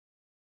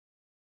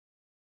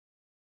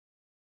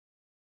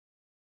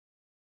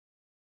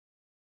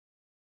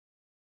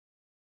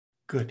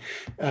Good.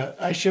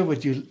 Aisha,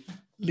 would you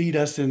lead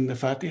us in the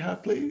Fatiha,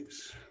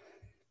 please?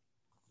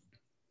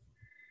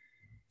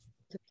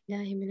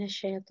 بالله من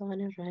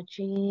الشيطان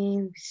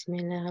الرجيم بسم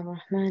الله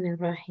الرحمن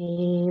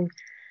الرحيم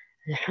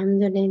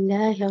الحمد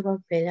لله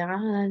رب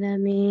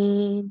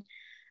العالمين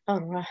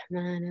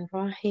الرحمن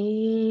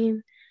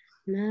الرحيم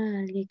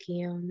مالك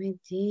يوم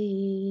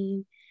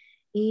الدين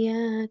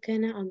إياك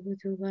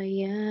نعبد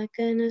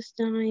وإياك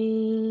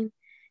نستعين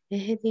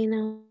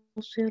اهدنا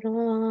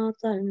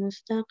الصراط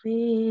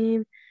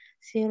المستقيم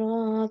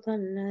صراط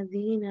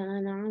الذين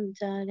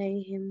أنعمت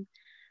عليهم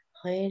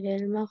غير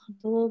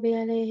المغضوب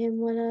عليهم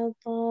ولا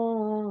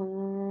الضالين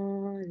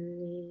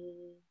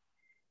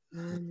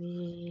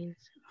آمين.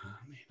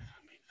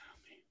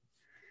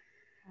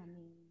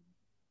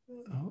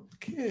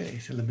 Okay,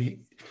 so let me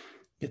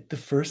get the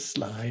first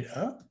slide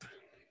up.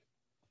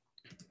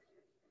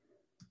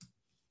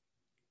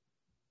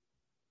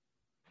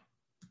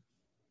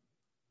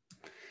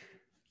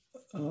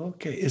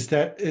 Okay, is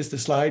the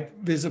slide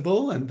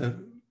visible?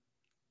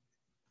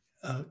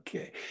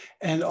 Okay,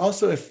 and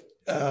also if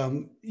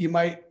you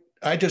might,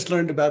 I just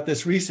learned about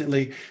this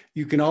recently,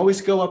 you can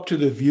always go up to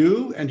the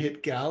view and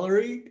hit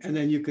gallery, and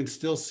then you can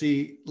still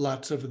see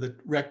lots of the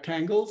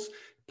rectangles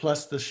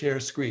plus the share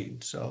screen.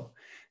 So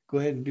go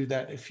ahead and do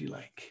that if you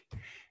like.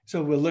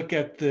 So we'll look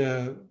at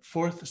the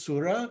fourth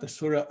surah, the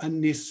Surah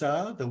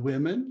An-Nisa, the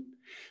women.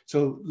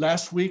 So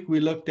last week we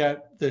looked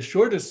at the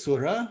shortest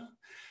surah,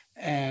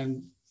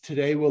 and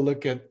today we'll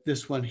look at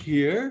this one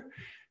here,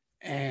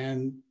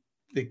 and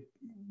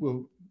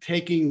we're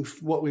taking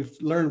what we've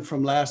learned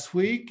from last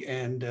week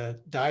and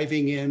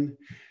diving in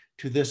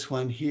to this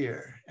one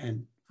here.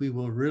 And we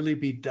will really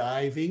be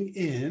diving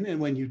in. And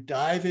when you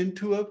dive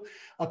into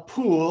a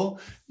pool,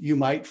 you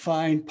might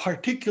find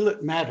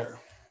particulate matter.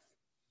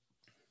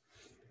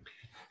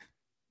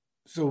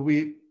 So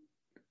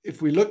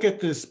if we look at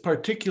this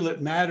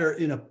particulate matter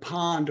in a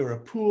pond or a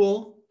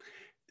pool,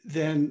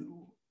 then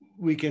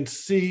we can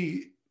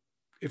see,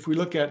 if we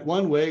look at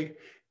one way,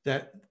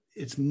 that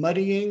it's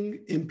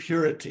muddying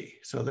impurity.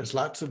 So there's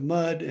lots of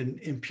mud and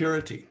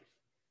impurity.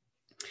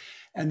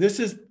 And this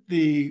is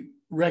the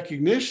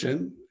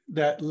recognition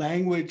that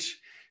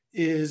language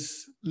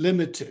is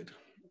limited.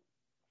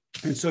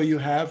 And so you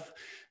have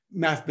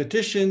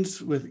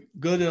mathematicians with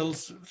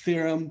Gödel's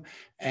theorem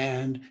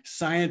and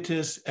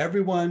scientists,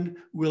 everyone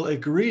will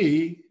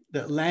agree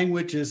that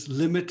language is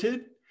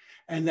limited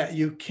and that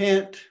you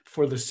can't,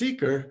 for the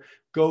seeker,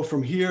 go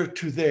from here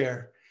to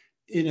there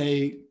in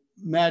a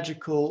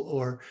magical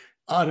or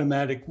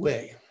automatic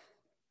way.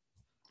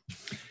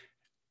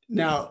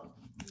 Now,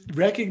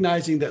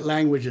 recognizing that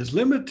language is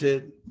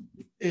limited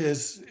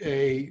is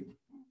a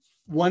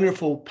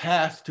wonderful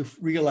path to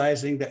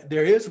realizing that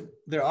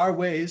there are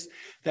ways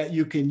that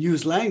you can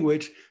use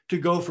language to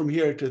go from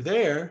here to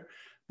there,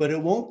 but it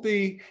won't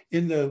be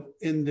in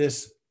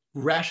this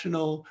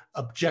rational,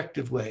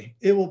 objective way.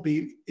 It will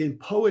be in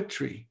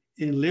poetry,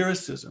 in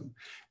lyricism,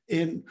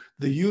 in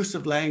the use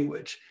of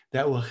language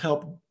that will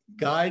help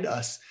guide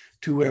us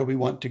to where we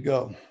want to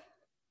go.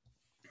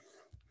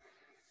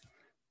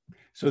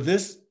 So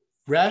this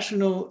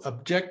rational,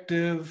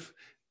 objective,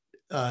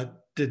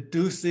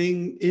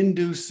 deducing,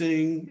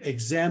 inducing,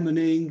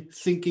 examining,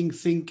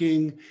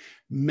 thinking,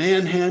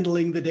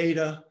 manhandling the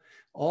data,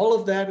 all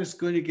of that is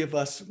going to give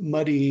us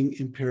muddying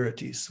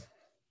impurities.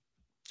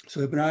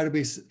 So Ibn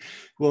Arabi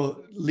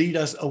will lead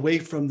us away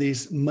from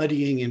these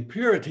muddying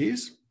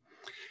impurities.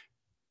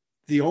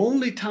 The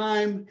only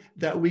time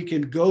that we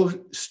can go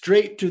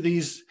straight to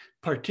these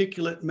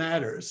particulate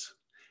matters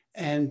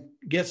and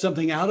get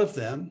something out of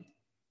them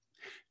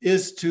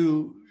is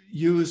to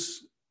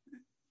use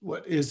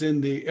what is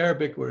in the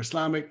Arabic or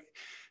Islamic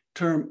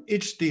term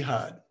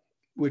ijtihad,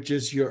 which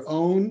is your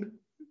own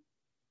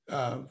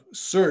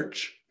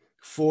search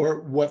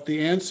for what the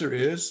answer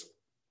is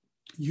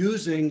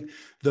using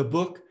the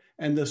book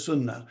and the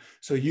sunnah.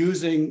 So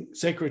using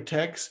sacred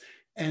texts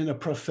and a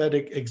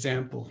prophetic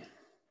example.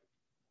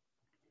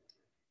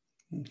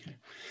 Okay.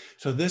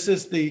 So this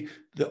is the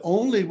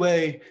only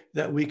way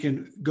that we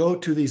can go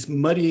to these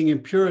muddying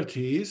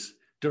impurities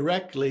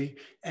directly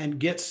and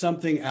get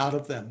something out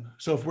of them.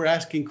 So if we're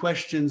asking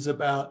questions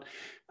about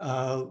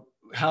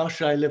how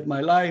should I live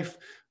my life,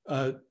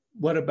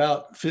 what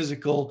about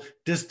physical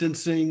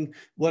distancing,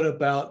 what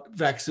about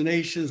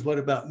vaccinations, what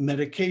about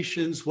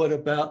medications, what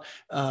about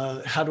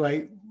how do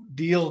I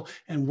deal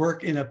and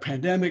work in a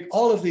pandemic,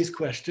 all of these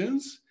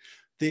questions,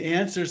 the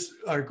answers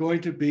are going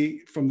to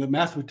be from the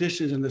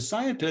mathematicians and the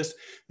scientists.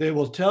 They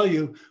will tell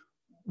you,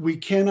 we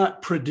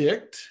cannot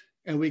predict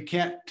and we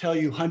can't tell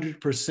you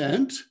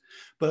 100%,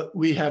 but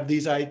we have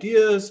these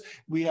ideas,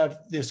 we have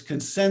this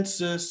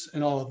consensus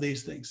and all of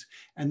these things.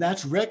 And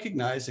that's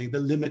recognizing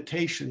the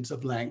limitations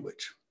of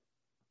language.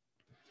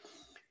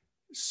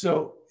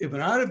 So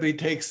Ibn Arabi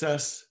takes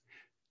us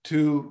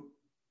to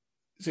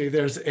say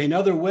there's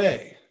another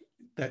way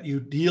that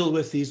you deal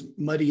with these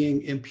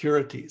muddying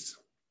impurities.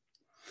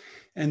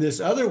 And this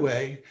other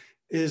way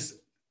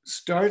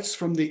starts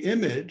from the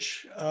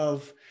image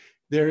of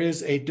there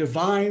is a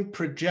divine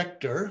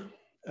projector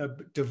a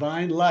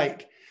divine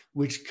light,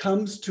 which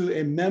comes to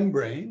a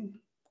membrane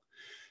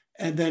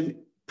and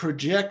then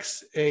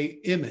projects a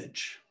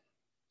image.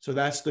 So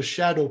that's the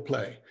shadow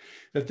play,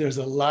 that there's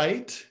a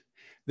light,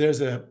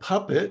 there's a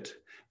puppet,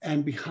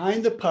 and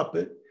behind the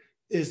puppet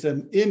is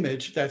an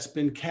image that's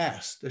been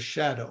cast, a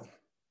shadow.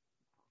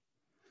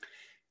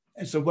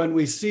 And so when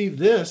we see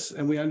this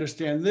and we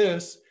understand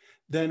this,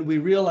 then we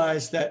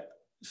realize that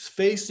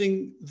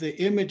facing the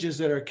images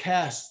that are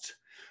cast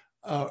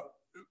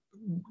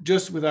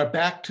just with our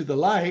back to the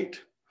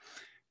light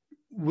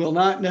will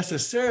not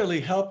necessarily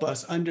help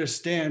us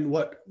understand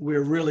what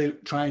we're really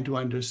trying to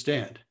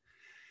understand.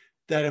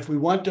 That if we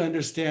want to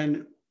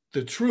understand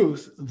the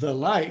truth, the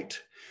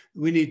light,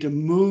 we need to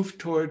move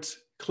towards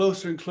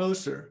closer and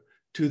closer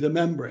to the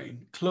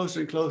membrane,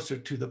 closer and closer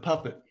to the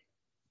puppet.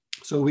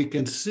 So we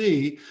can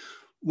see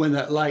when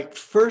that light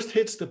first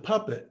hits the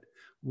puppet,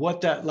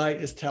 what that light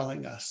is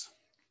telling us.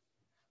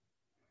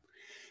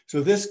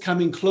 So this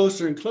coming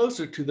closer and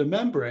closer to the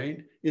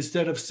membrane,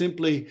 instead of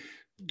simply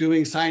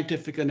doing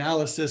scientific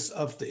analysis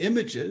of the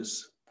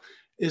images,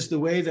 is the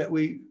way that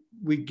we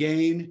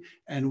gain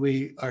and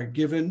we are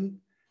given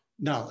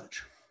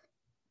knowledge.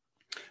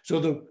 So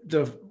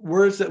the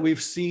words that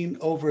we've seen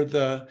over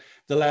the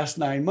last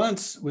 9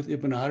 months with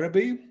Ibn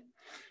Arabi,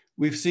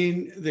 we've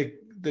seen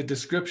the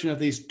description of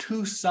these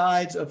two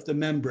sides of the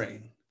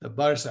membrane, the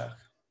barzakh.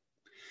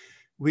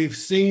 We've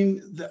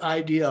seen the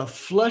idea of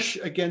flush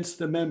against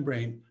the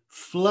membrane,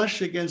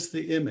 flush against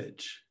the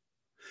image.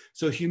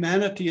 So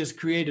humanity is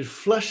created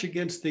flush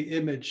against the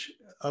image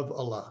of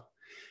Allah.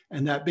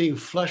 And that being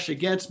flush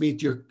against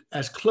means you're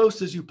as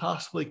close as you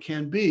possibly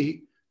can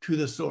be to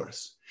the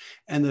source.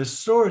 And the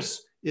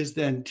source is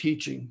then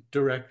teaching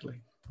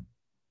directly.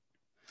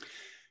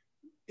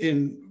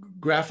 In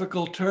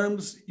graphical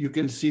terms, you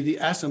can see the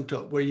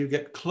asymptote where you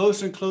get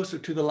closer and closer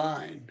to the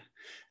line.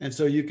 And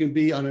so you can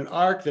be on an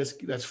arc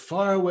that's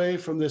far away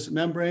from this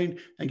membrane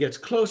and gets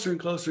closer and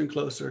closer and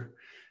closer.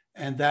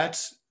 And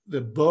that's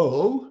the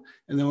bow.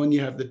 And then when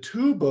you have the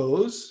two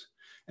bows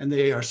and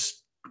they are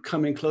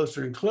coming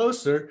closer and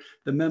closer,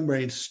 the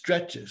membrane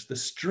stretches, the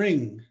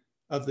string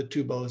of the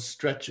two bows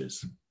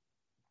stretches.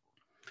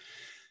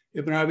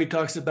 Ibn Arabi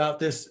talks about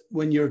this,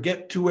 when you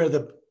get to where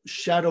the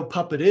shadow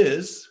puppet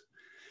is,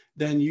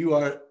 then you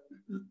are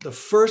the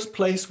first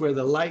place where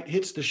the light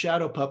hits the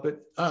shadow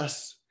puppet,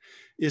 us,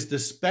 is the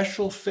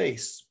special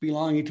face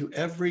belonging to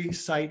every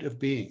site of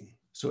being.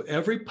 So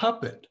every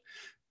puppet,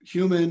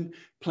 human,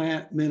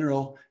 plant,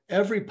 mineral,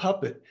 every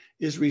puppet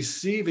is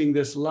receiving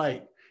this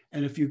light.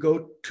 And if you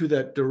go to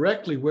that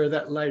directly where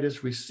that light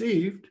is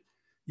received,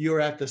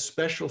 you're at the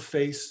special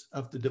face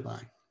of the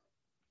divine,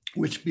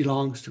 which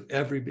belongs to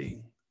every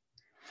being.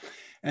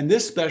 And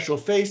this special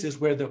face is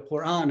where the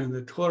Quran and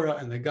the Torah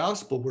and the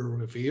gospel were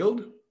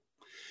revealed.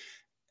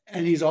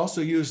 And he's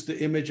also used the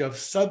image of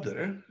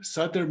Sadr.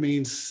 Sadr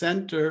means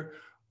center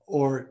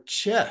or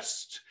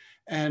chest.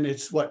 And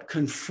it's what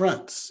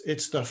confronts.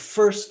 It's the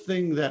first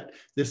thing that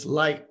this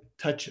light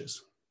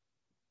touches.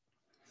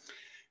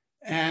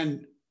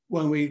 And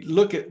when we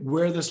look at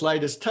where this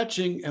light is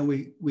touching and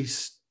we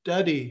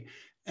study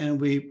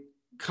and we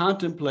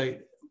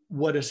contemplate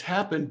what has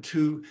happened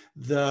to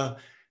the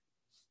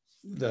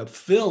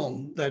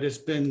film that has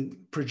been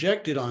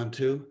projected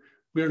onto,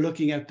 we're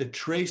looking at the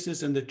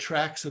traces and the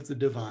tracks of the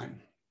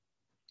divine.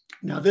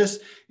 Now this,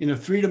 in a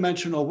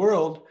three-dimensional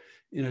world,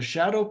 in a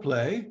shadow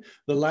play,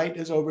 the light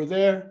is over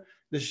there,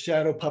 the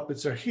shadow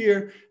puppets are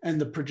here, and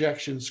the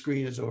projection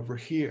screen is over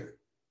here.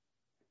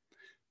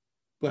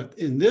 But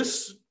in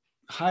this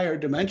higher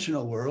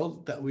dimensional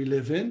world that we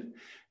live in,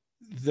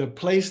 the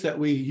place that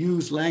we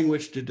use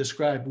language to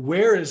describe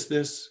where is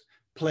this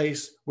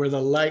place where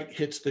the light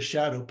hits the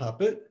shadow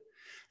puppet,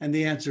 and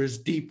the answer is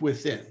deep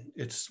within.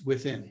 It's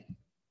within.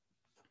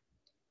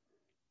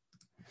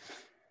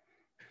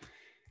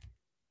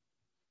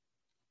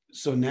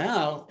 So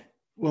now,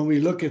 when we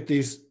look at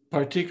these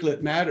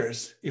particulate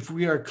matters, if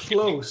we are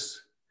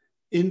close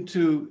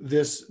into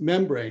this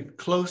membrane,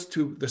 close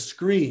to the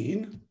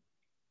screen,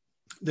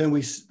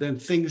 then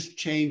things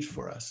change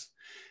for us.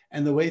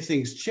 And the way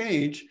things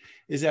change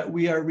is that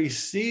we are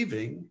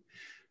receiving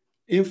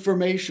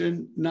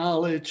information,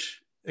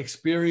 knowledge,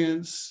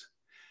 experience,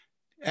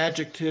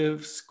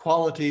 adjectives,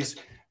 qualities,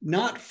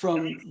 not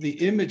from the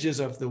images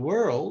of the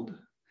world,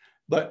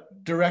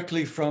 but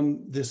directly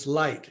from this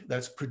light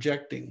that's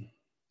projecting.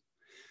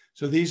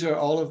 So these are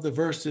all of the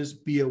verses: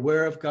 be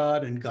aware of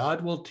God and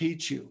God will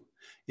teach you.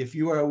 If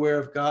you are aware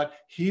of God,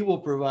 he will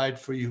provide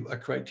for you a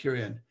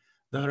criterion.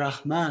 The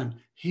Rahman,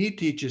 he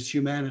teaches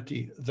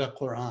humanity the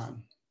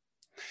Quran.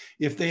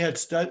 If they had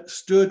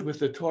stood with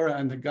the Torah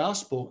and the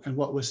gospel and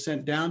what was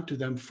sent down to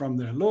them from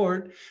their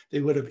Lord,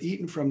 they would have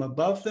eaten from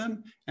above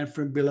them and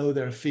from below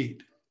their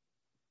feet.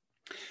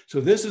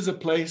 So this is a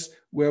place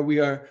where we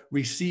are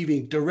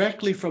receiving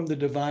directly from the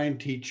divine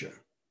teacher,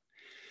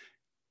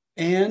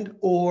 and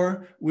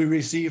or we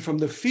receive from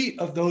the feet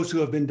of those who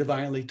have been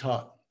divinely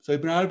taught. So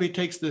Ibn Arabi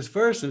takes this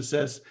verse and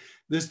says,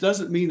 this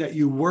doesn't mean that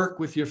you work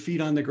with your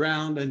feet on the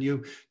ground and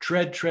you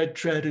tread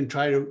and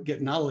try to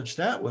get knowledge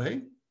that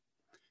way.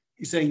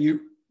 he's saying you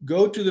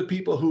go to the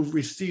people who've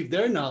received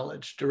their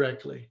knowledge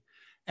directly,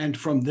 and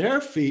from their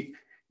feet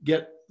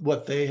get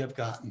what they have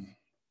gotten.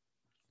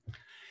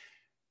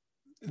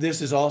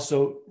 This is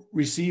also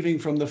receiving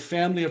from the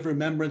family of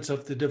remembrance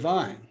of the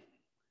divine.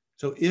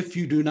 So if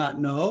you do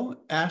not know,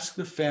 ask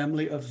the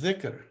family of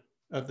dhikr,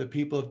 of the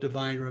people of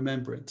divine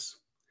remembrance.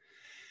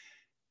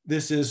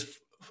 This is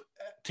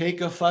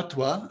take a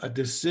fatwa, a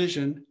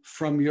decision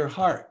from your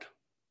heart.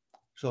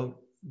 So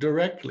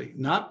directly,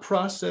 not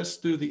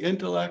processed through the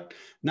intellect,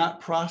 not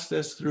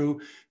processed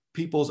through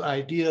people's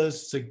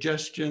ideas,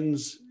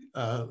 suggestions,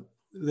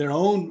 their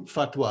own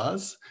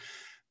fatwas,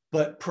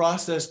 but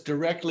processed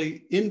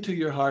directly into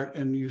your heart,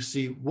 and you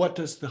see, what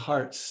does the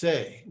heart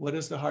say? What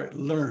does the heart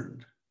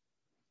learn?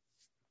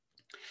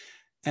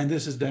 And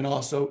this is then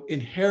also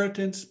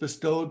inheritance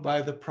bestowed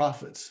by the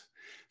prophets.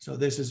 So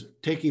this is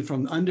taking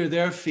from under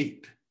their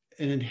feet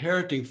and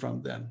inheriting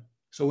from them.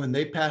 So when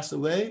they pass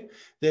away,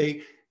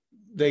 they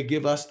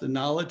give us the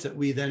knowledge that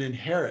we then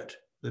inherit,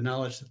 the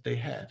knowledge that they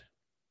had.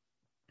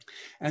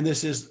 And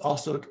this is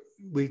also,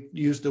 we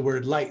use the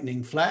word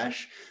lightning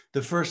flash,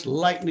 the first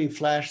lightning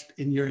flash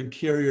in your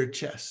interior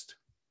chest.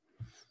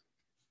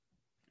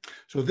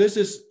 So this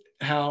is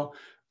how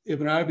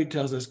Ibn Arabi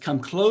tells us, come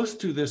close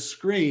to this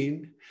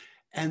screen,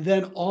 and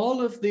then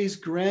all of these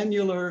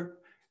granular,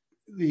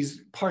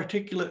 these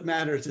particulate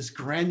matters, this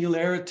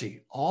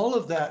granularity, all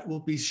of that will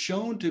be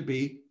shown to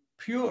be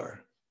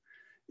pure.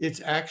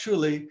 It's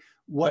actually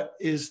what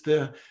is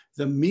the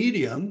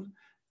medium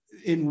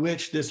in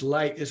which this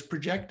light is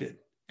projected.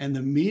 And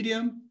the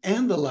medium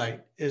and the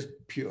light is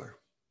pure.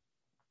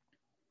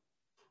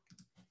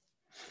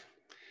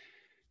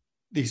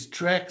 These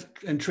tracks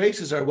and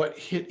traces are what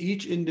hit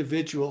each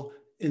individual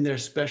in their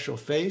special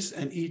face,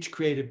 and each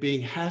created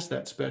being has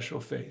that special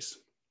face.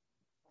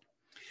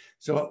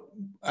 So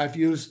I've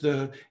used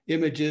the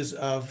images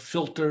of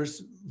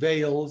filters,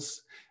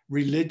 veils,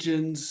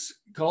 religions,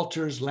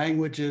 cultures,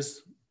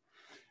 languages,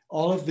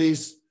 all of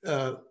these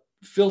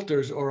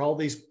filters or all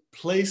these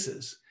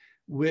places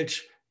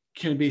which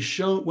can be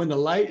shown when the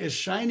light is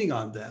shining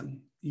on them.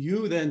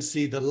 You then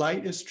see the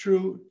light is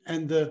true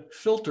and the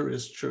filter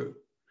is true.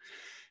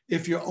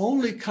 If you're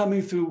only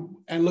coming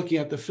through and looking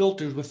at the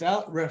filters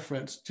without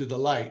reference to the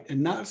light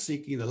and not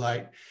seeking the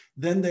light,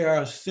 then they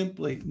are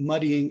simply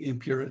muddying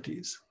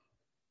impurities.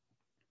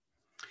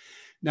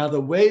 Now,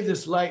 the way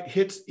this light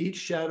hits each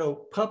shadow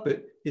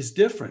puppet is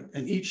different,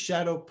 and each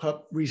shadow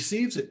puppet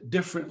receives it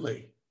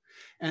differently.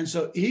 And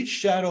so each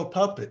shadow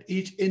puppet,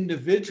 each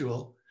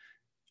individual,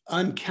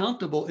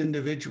 uncountable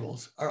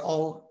individuals are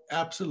all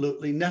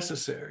absolutely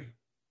necessary.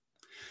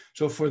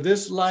 So for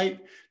this light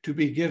to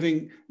be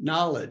giving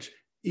knowledge,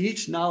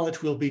 each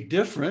knowledge will be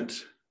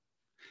different.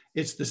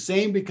 It's the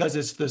same because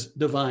it's the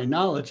divine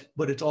knowledge,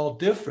 but it's all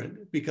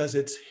different because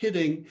it's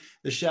hitting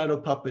the shadow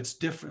puppets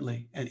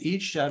differently, and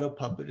each shadow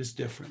puppet is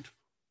different.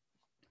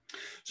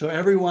 So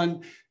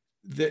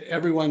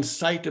everyone's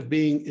sight of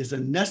being is a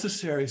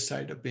necessary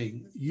sight of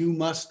being. You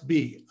must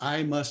be,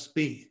 I must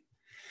be.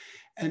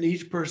 And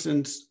each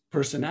person's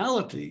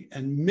personality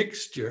and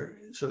mixture,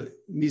 so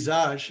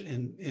mizaj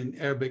in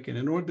Arabic and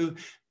in Urdu,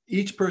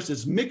 each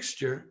person's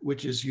mixture,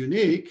 which is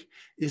unique,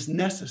 is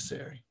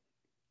necessary.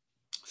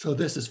 So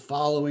this is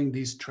following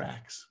these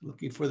tracks,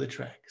 looking for the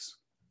tracks.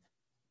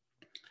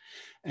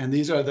 And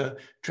these are the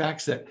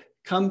tracks that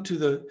come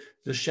to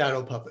the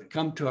shadow puppet,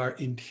 come to our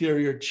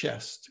interior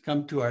chest,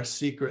 come to our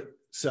secret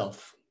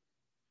self.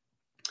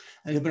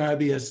 And Ibn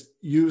Arabi has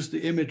used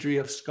the imagery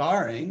of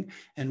scarring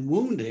and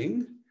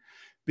wounding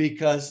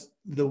because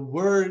the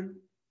word,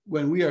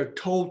 when we are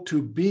told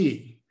to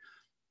be,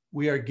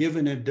 we are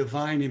given a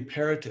divine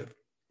imperative.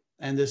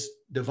 And this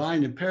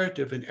divine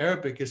imperative in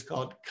Arabic is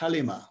called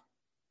kalima,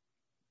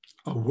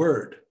 a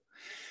word.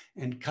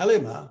 And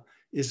kalima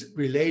is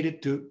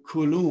related to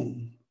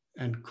kulum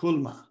and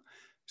kulma,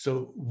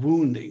 so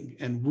wounding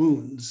and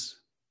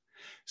wounds.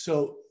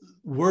 So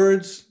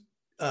words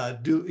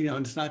do,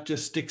 it's not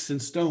just sticks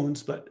and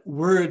stones, but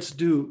words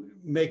do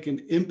make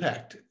an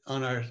impact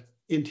on our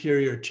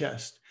interior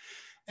chest.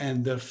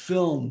 And the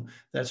film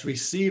that's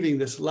receiving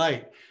this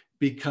light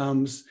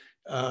becomes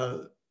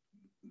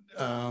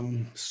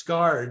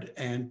scarred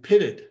and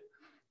pitted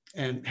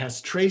and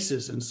has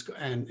traces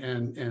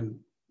and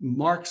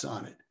marks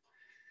on it.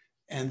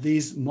 And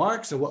these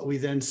marks are what we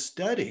then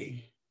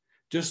study,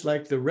 just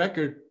like the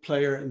record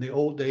player in the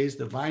old days,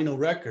 the vinyl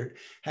record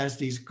has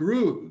these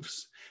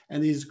grooves,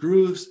 and these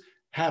grooves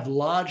have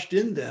lodged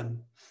in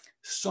them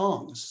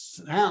songs,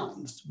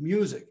 sounds,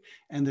 music,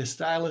 and the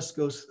stylus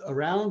goes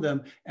around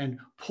them and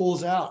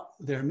pulls out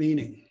their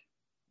meaning.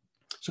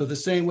 So the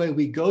same way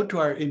we go to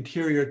our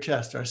interior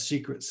chest, our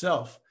secret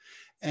self,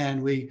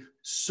 and we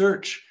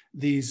search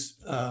these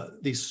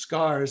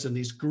scars and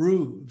these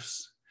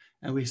grooves,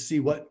 and we see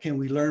what can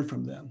we learn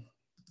from them.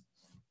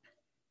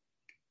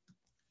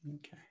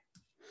 Okay.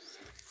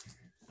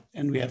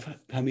 And we have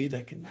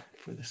Hamida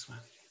for this one.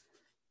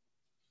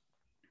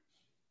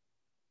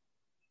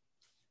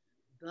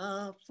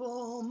 The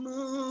full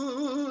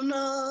moon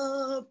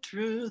of of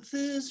truth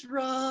is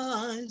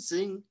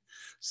rising.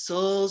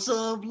 Souls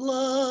of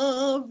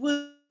love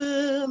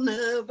will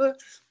never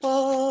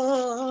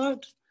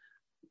part.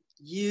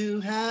 You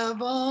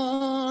have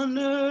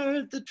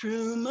honored the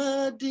true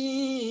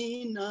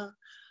Medina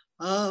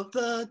of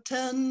the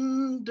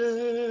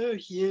tender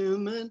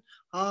human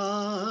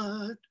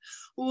heart.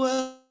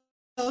 Welcome,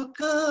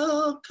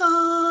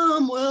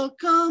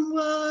 welcome,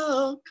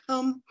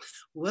 welcome,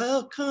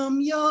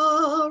 welcome,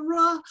 Ya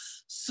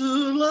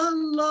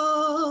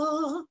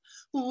Rasulallah.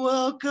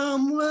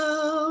 Welcome,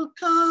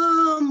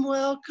 welcome,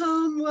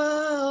 welcome,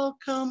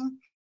 welcome,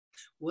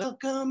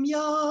 welcome,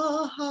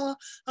 Ya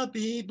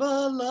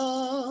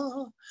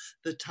Habiballah,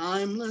 the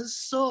timeless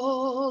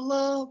soul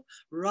of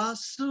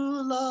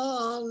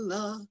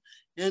Rasulallah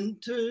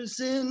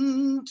enters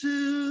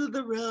into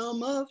the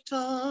realm of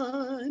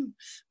time.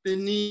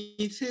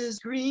 Beneath his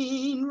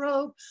green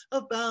robe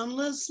of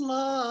boundless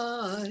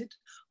light,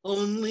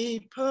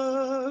 only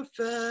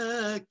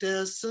perfect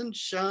essence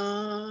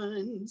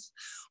shines.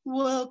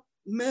 Well,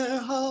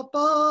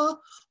 merhaba,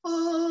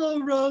 oh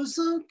rose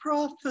of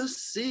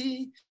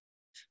prophecy.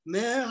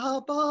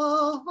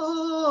 Merhaba,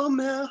 oh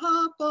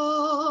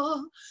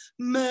merhaba,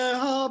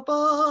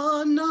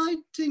 merhaba,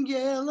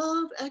 nightingale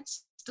of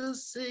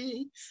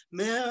ecstasy.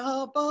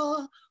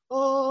 Merhaba,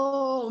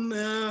 oh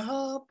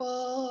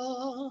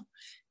merhaba.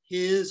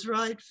 His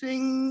right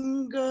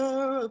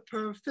finger of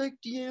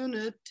perfect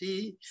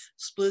unity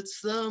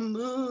splits the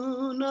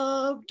moon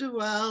of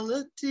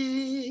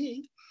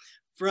duality.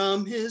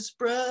 From his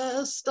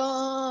breast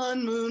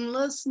on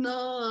moonless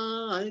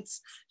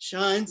nights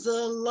shines a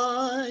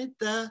light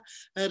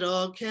that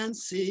all can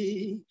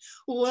see.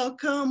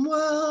 Welcome,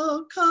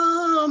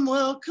 welcome,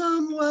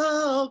 welcome,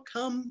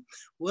 welcome,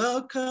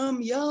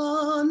 welcome, Ya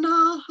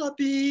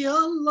Nabi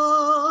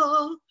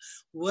Allah.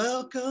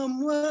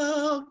 Welcome,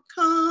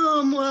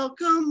 welcome,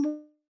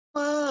 welcome,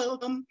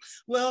 welcome,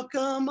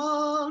 welcome,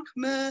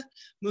 Ahmed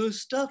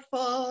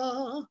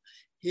Mustafa.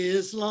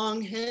 His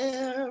long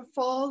hair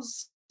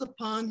falls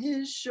upon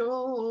his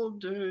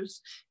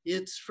shoulders,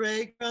 its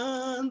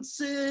fragrance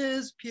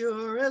is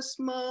pure as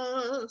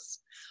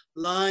musk.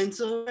 Lines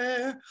of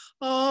hair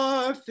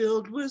are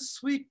filled with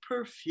sweet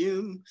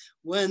perfume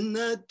when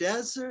the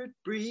desert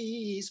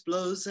breeze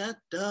blows at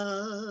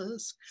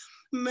dusk.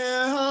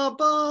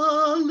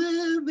 Merhaba,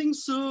 living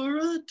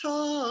Sūrah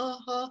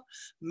Taha,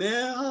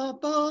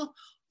 merhaba,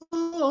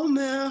 oh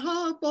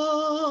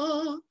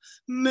merhaba,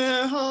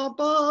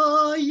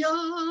 merhaba,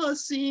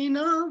 Yasin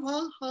of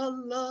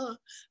Allah,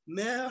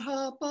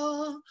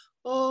 merhaba,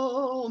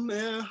 oh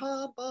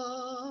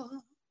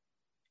merhaba.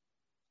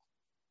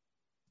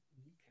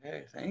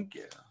 Okay, thank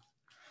you.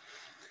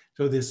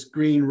 So this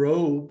green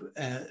robe,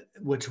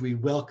 which we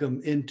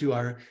welcome into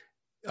our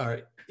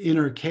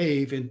inner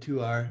cave,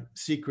 into our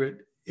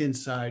secret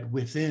inside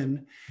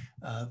within,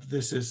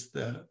 this is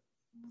the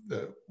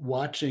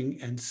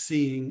watching and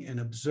seeing and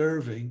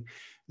observing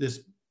this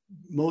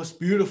most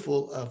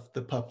beautiful of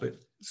the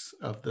puppets,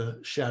 of the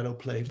shadow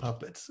play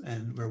puppets.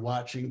 And we're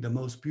watching the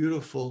most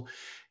beautiful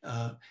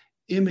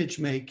image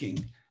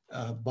making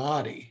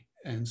body.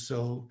 And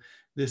so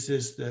this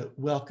is the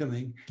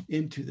welcoming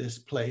into this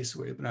place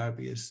where Ibn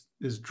Arabi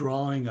is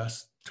drawing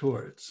us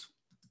towards.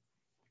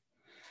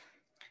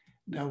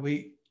 Now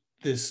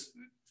this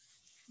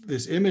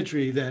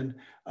imagery then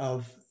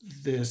of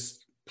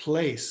this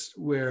place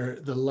where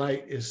the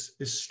light is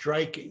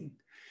striking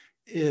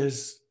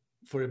is,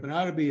 for Ibn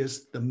Arabi,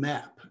 is the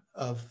map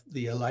of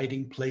the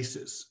alighting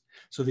places.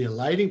 So the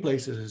alighting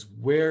places is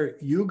where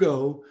you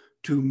go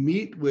to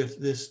meet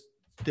with this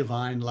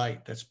divine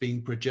light that's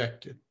being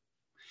projected.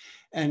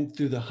 And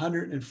through the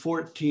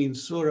 114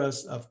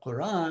 surahs of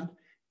Quran,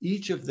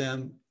 each of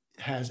them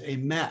has a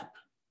map,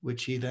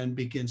 which he then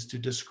begins to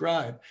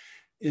describe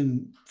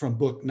from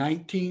book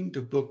 19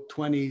 to book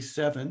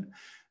 27,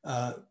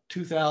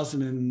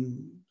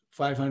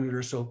 2,500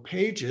 or so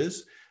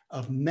pages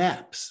of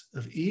maps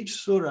of each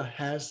surah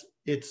has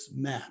its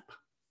map.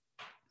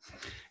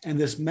 And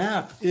this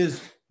map is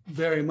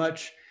very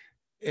much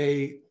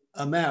a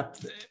map.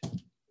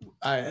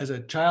 As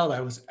a child,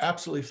 I was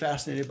absolutely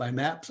fascinated by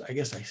maps. I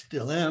guess I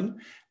still am,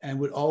 and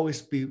would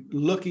always be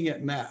looking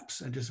at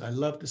maps. And I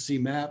love to see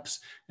maps.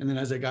 And then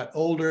as I got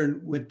older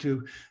and went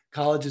to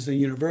colleges and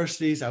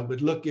universities, I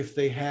would look if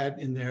they had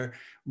in their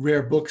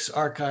rare books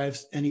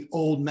archives any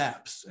old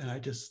maps. And I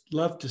just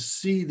love to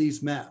see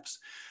these maps.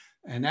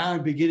 And now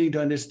I'm beginning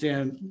to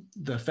understand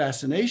the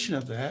fascination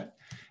of that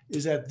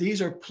is that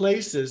these are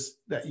places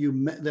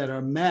that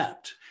are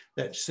mapped,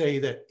 that say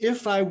that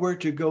if I were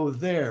to go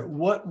there,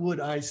 what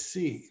would I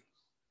see?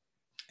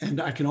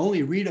 And I can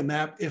only read a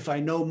map if I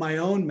know my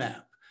own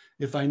map.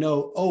 If I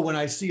know, oh, when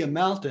I see a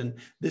mountain,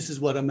 this is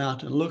what a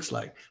mountain looks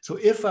like. So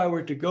if I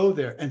were to go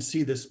there and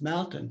see this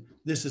mountain,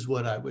 this is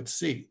what I would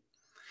see.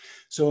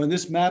 So in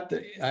this map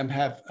that I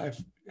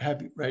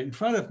have right in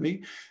front of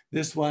me,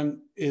 this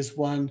one is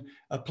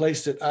a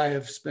place that I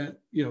have spent,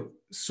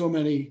 so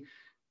many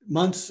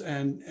months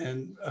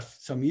and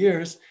some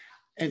years.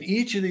 And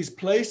each of these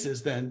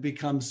places then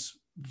becomes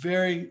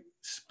very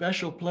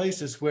special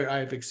places where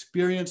I've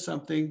experienced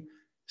something,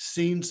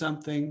 seen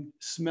something,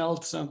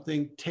 smelled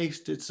something,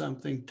 tasted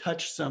something,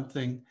 touched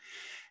something.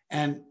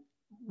 And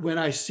when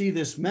I see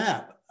this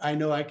map, I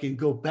know I can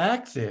go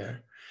back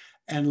there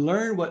and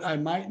learn what I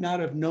might not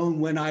have known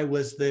when I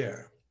was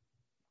there.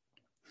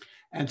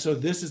 And so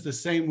this is the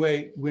same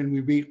way when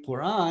we read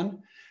Quran.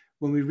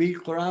 When we read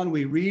Quran,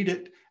 we read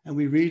it and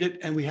we read it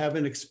and we have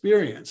an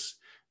experience.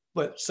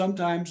 But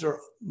sometimes, or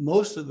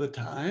most of the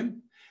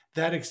time,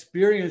 that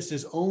experience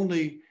is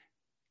only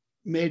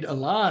made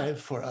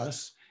alive for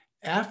us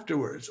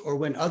afterwards or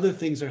when other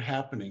things are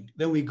happening.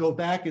 Then we go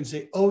back and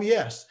say, oh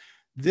yes,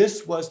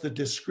 this was the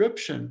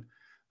description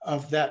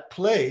of that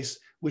place,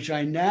 which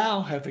I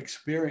now have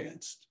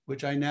experienced,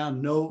 which I now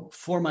know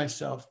for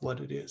myself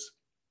what it is.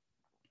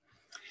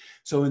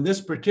 So in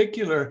this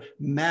particular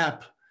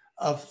map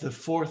of the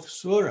fourth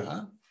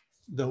surah,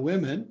 the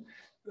women,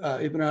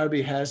 Ibn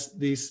Arabi has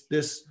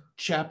this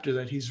chapter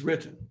that he's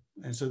written.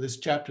 And so this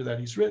chapter that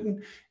he's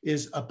written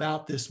is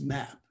about this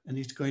map. And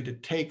he's going to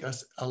take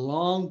us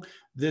along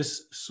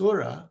this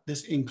surah,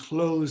 this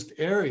enclosed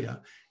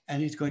area,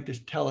 and he's going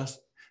to tell us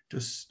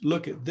to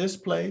look at this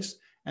place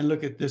and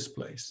look at this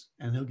place.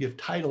 And he'll give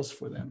titles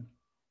for them.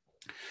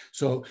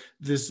 So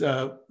this,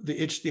 the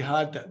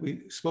ijtihad that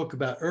we spoke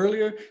about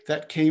earlier,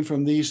 that came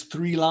from these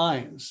 3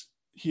 lines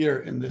here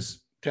in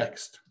this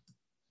text.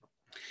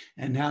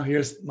 And now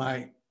here's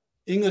my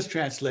English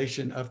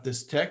translation of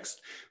this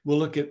text. We'll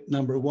look at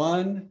number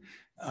 1.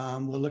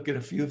 We'll look at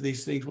a few of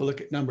these things. We'll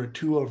look at number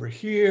 2 over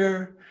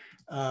here,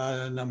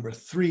 number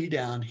 3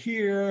 down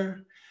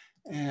here,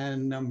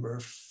 and number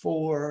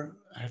 4,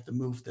 I have to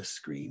move the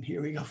screen.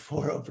 Here we go,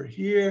 4 over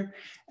here.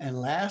 And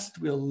last,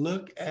 we'll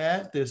look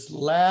at this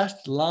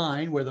last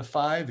line where the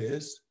 5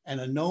 is, and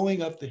a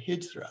knowing of the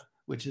hijrah,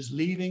 which is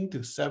leaving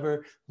to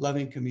sever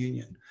loving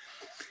communion.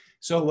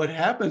 So what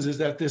happens is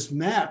that this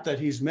map that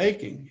he's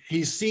making,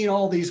 he's seen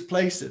all these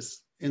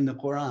places in the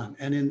Quran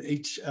and in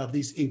each of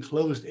these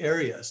enclosed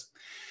areas.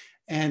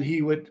 And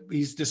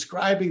he's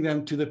describing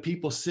them to the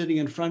people sitting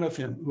in front of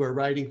him who are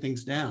writing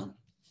things down.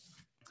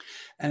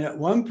 And at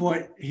one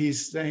point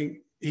he's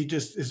saying, he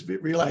just is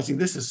realizing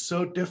this is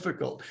so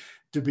difficult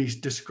to be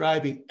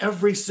describing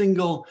every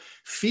single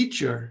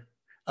feature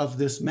of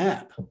this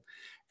map.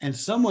 And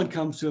someone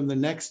comes to him the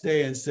next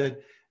day and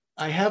said,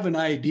 I have an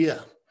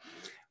idea.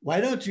 Why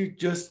don't you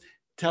just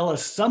tell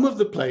us some of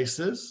the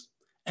places,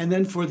 and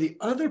then for the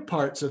other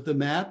parts of the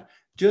map,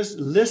 just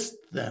list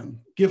them,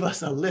 give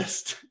us a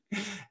list.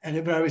 And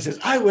Ibn Arabi says,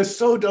 I was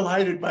so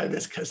delighted by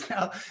this because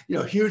now,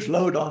 huge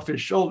load off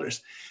his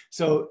shoulders.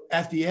 So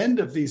at the end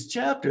of these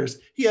chapters,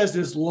 he has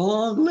this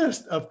long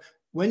list of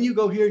when you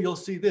go here, you'll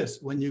see this.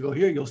 When you go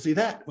here, you'll see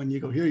that. When you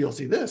go here, you'll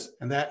see this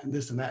and that and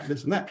this and that and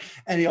this and that.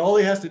 And all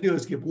he has to do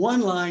is give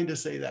one line to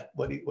say that,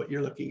 what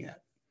you're looking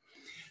at.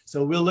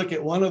 So we'll look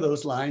at one of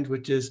those lines,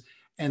 which is,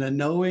 and a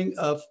knowing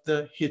of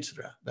the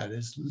hijrah, that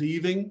is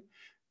leaving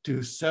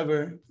to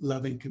sever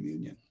loving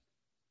communion.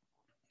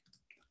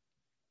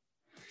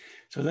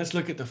 So let's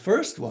look at the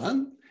first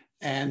one.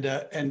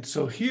 And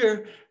so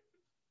here,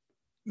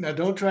 now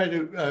don't try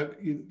to,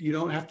 you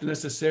don't have to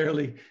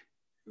necessarily,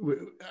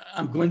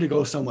 I'm going to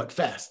go somewhat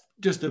fast,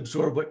 just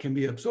absorb what can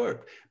be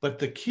absorbed. But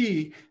the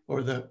key,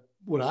 or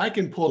what I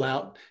can pull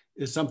out,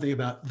 is something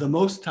about the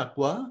most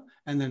taqwa,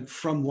 and then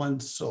from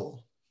one's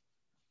soul.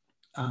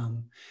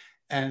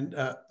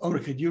 Omar,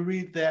 could you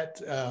read that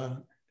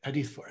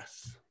hadith for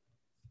us?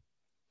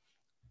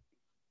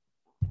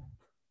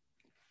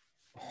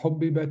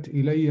 حببت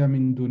إلي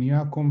من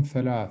دنياكم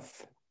 3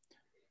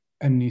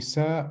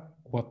 النساء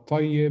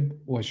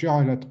والطيب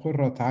وجعلت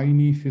قرة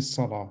عيني في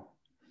الصلاة.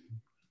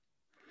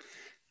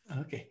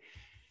 Okay.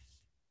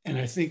 And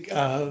I think,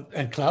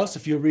 and Klaus,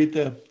 if you read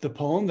the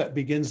poem that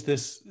begins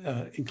this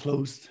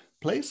enclosed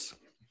place.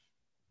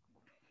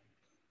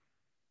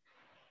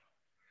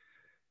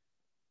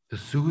 The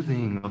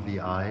soothing of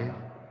the eye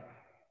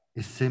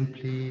is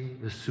simply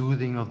the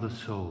soothing of the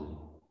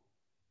soul.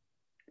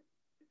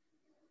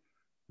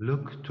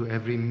 Look to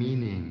every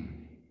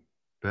meaning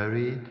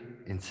buried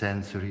in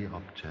sensory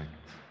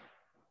objects.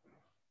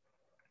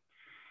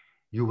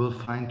 You will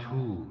find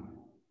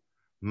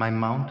my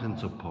mountain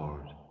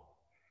support,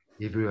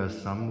 if you are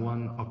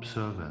someone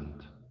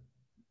observant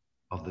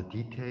of the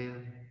detail,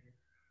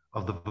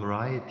 of the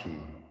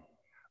variety,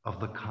 of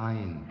the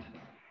kind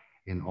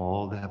in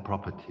all their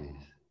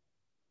properties.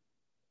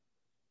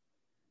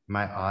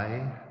 My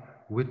eye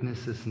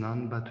witnesses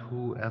none but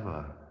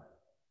whoever,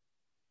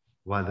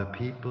 while the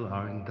people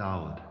are in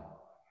doubt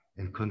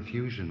and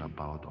confusion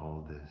about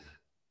all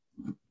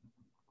this.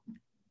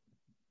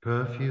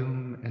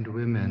 Perfume and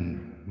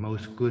women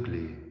most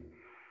goodly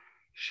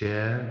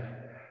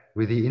share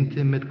with the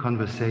intimate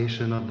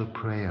conversation of the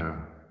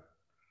prayer,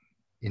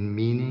 in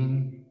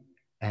meaning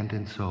and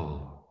in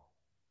soul.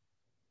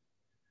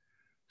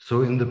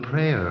 So in the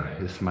prayer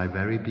is my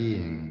very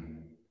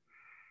being,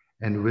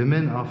 and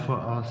women are for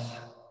us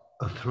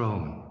a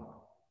throne,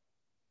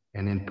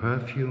 and in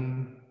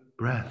perfume,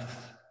 breaths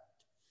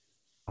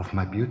of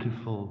my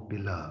beautiful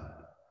beloved.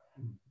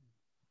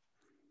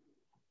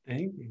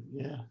 Thank you.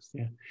 Yes.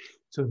 Yeah.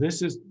 So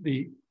this is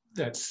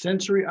that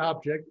sensory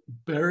object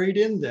buried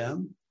in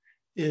them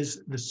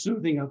is the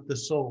soothing of the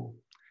soul.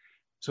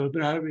 So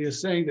Ibn Arabi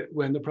is saying that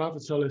when the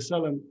Prophet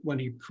ﷺ, when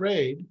he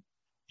prayed,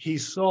 he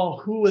saw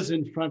who was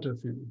in front of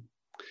him,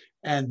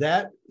 and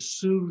that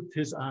soothed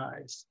his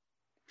eyes.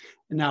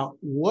 Now,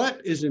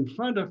 what is in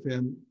front of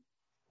him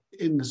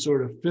in the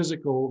sort of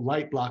physical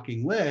light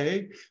blocking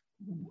way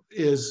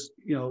is,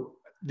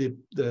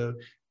 the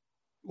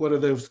what are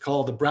those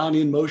called? The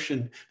Brownian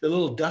motion, the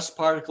little dust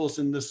particles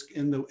in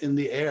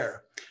the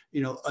air,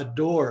 a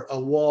door, a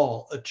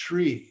wall, a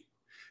tree,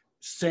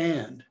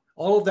 sand.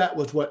 All of that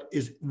was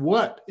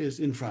what is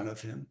in front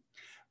of him.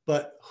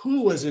 But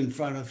who was in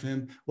front of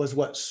him was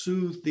what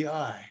soothed the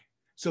eye.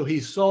 So he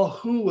saw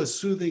who was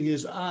soothing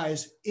his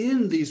eyes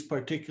in these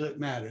particulate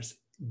matters,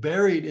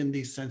 buried in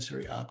these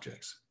sensory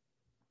objects.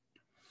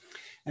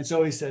 And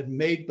so he said,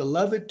 made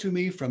beloved to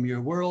me from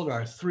your world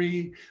are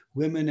three,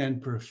 women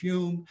and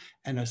perfume,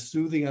 and a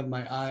soothing of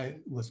my eye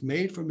was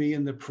made for me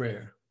in the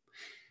prayer.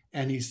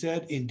 And he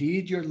said,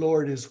 indeed, your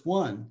Lord is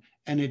one,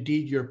 and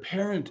indeed your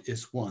parent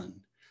is one.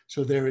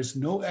 So there is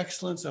no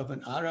excellence of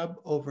an Arab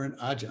over an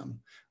Ajam,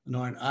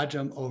 nor an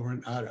Ajam over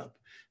an Arab.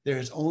 There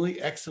is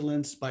only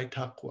excellence by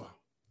taqwa.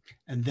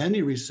 And then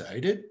he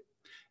recited,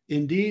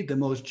 indeed, the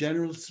most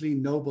generously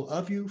noble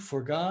of you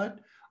for God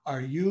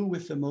are you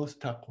with the most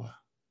taqwa.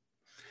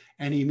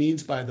 And he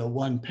means by the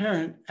one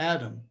parent,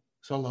 Adam,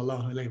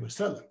 sallallahu alaihi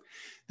wasallam.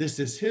 This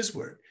is his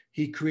word.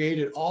 He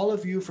created all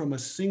of you from a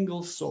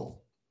single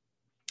soul.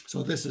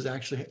 So this is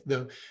actually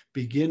the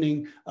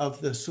beginning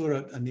of the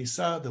Surah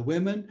An-Nisa, the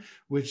women,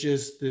 which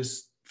is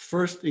this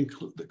first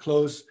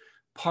closed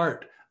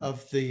part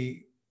of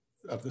the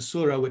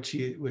surah which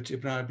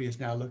Ibn Arabi is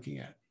now looking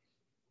at.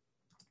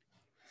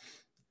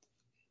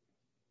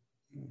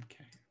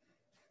 Okay.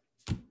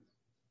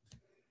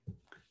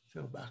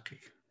 So Baqi.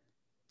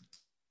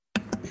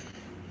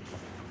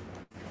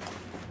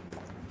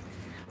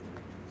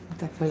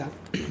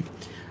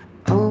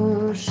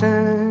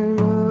 Ocean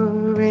or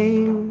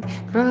rain,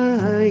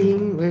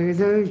 crying words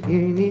of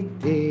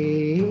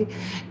unity,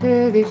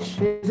 the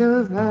victories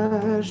of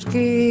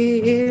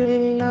Ashki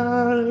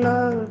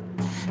illallah,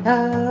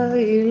 la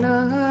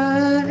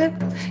ilaha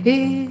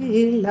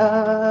illallah,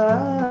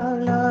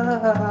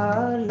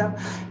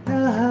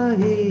 la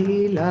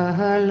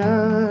ilaha,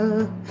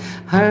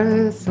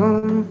 hearts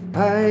on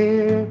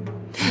fire,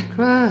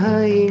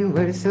 crying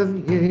words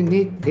of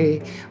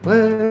unity,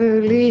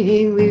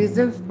 whirling with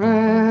the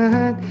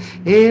front,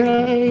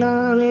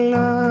 illallah,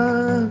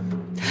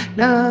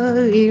 la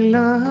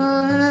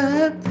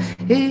ilaha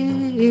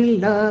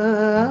illallah,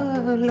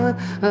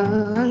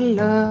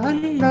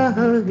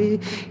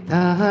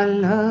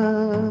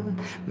 Allah,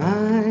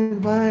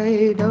 mind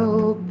wide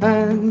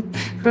open,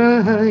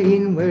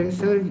 crying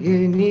words of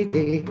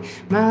unity,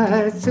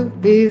 my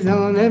soup is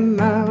on the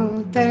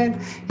mountain,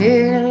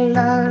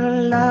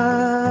 illallah,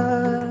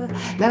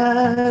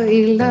 la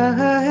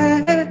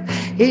ilaha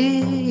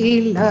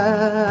illallah,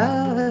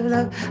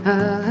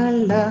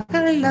 Allah,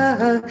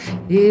 Allah,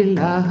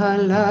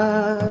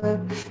 illallah,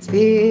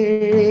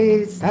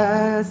 spirits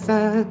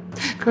are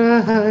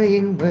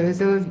crying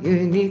words of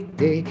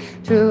unity,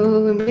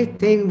 true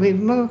meeting with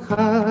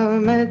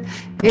Muhammad,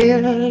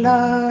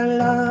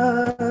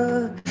 illallah,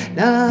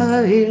 la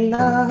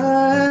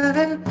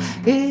ilaha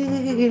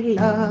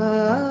illallah,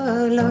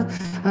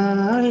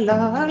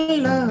 Allah,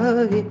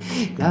 Allah,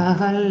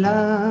 Allah.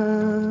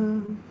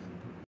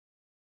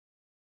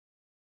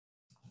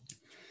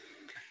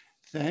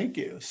 Thank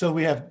you. So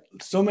we have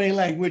so many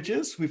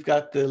languages. We've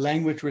got the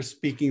language we're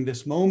speaking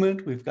this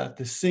moment. We've got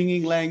the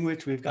singing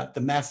language. We've got the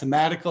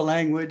mathematical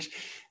language.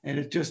 And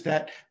it's just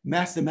that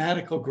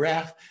mathematical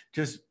graph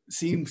just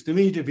seems to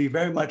me to be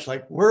very much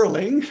like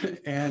whirling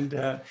and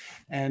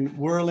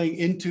whirling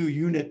into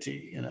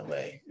unity in a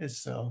way. And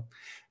so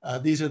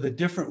these are the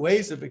different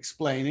ways of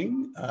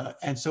explaining.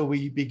 And so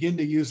we begin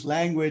to use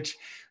language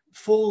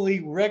fully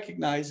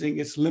recognizing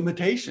its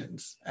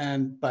limitations.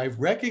 And by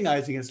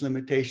recognizing its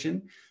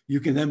limitation, you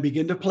can then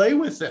begin to play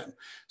with them.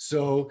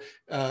 So,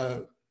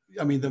 I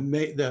mean,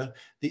 the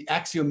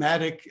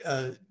axiomatic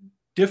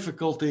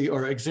difficulty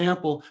or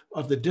example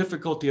of the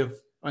difficulty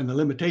of and the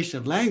limitation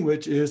of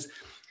language is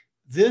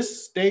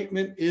this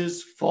statement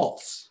is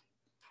false.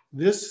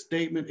 This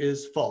statement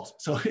is false.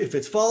 So if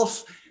it's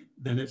false,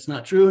 then it's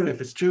not true. And if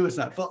it's true, it's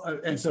not false.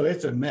 And so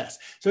it's a mess.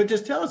 So it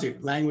just tells you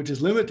language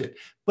is limited.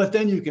 But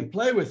then you can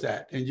play with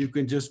that and you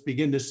can just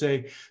begin to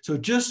say, so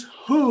just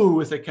who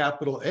with a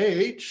capital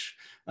H,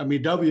 I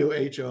mean,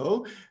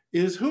 WHO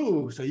is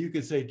who. So you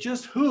can say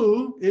just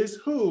who is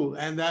who.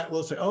 And that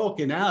will say, oh,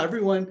 okay, now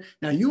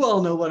you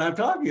all know what I'm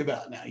talking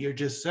about now. You're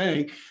just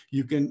saying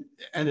you can,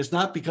 and it's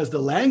not because the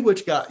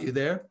language got you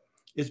there.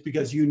 It's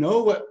because you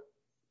know what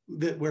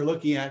that we're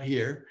looking at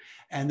here.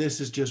 And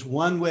this is just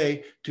one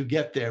way to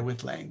get there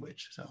with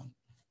language.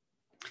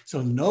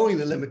 So knowing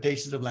the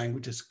limitations of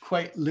language is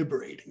quite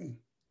liberating.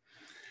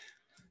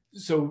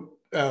 So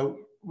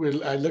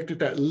I looked at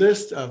that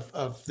list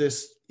of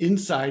this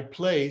inside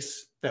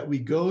place that we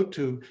go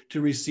to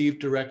receive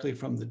directly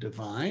from the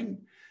divine.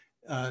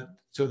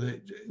 So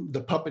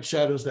the puppet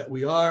shadows that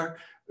we are,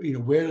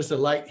 where does the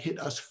light hit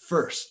us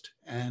first?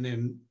 And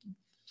in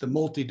the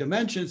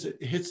multi-dimensions,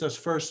 it hits us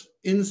first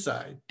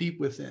inside, deep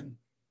within.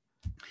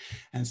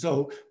 And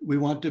so we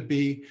want to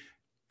be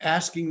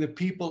asking the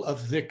people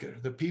of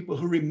dhikr, the people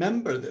who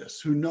remember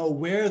this, who know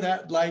where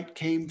that light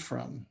came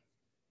from,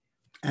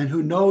 and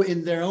who know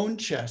in their own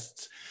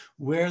chests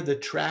where the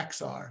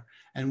tracks are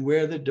and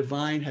where the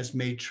divine has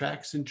made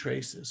tracks and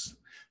traces.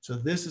 So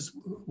this is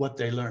what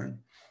they learn.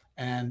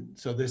 And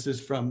so this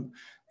is from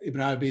Ibn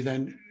Arabi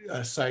then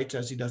cites,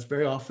 as he does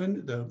very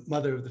often, the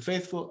mother of the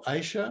faithful,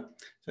 Aisha,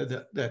 said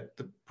that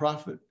the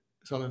Prophet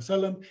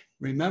ﷺ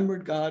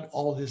remembered God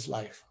all his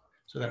life.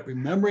 So that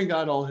remembering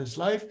God all his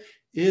life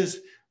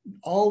is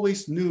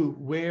always knew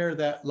where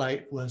that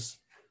light was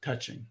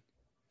touching.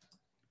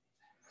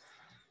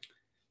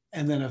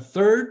 And then a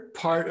third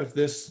part of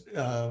this,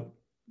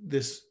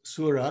 this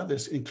surah,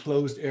 this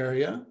enclosed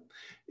area,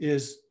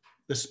 is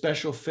the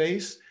special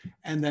face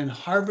and then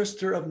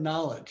harvester of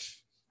knowledge.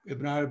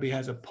 Ibn Arabi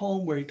has a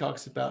poem where he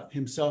talks about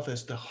himself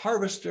as the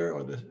harvester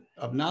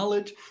of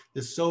knowledge,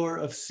 the sower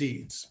of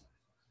seeds.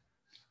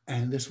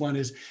 And this one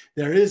is,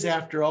 there is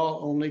after all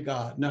only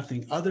God,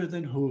 nothing other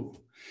than who.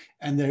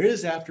 And there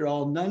is after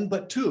all none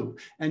but two,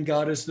 and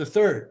God is the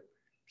third.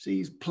 See,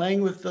 he's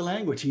playing with the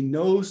language. He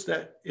knows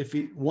that if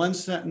one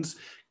sentence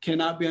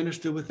cannot be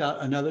understood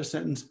without another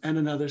sentence and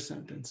another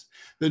sentence.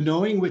 The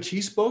knowing which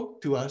he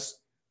spoke to us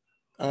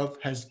of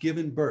has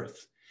given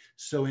birth.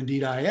 So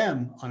indeed I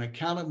am, on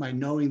account of my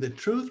knowing the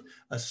truth,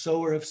 a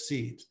sower of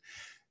seeds.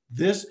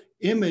 This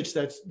image,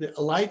 that's the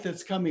light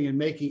that's coming and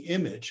making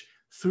image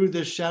through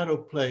this shadow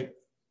play,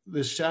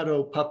 this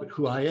shadow puppet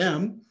who I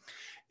am,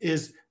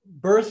 is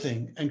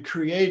birthing and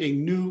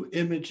creating new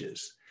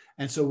images.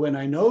 And so when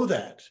I know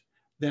that,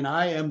 then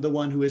I am the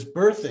one who is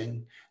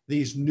birthing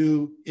these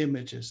new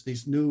images,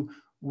 these new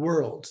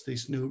worlds,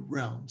 these new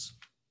realms.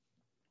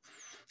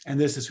 And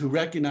this is who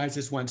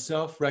recognizes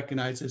oneself,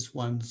 recognizes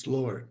one's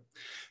Lord.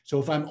 So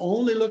if I'm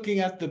only looking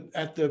at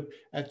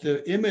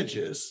the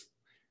images,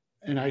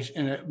 and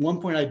at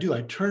one point I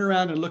turn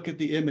around and look at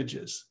the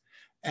images,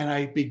 and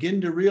I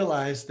begin to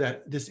realize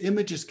that this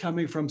image is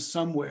coming from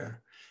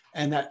somewhere,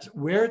 and that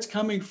where it's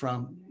coming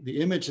from, the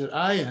image that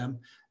I am,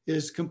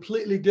 is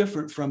completely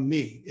different from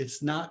me.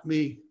 It's not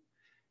me.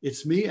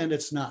 It's me and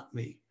it's not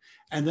me.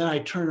 And then I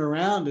turn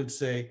around and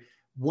say,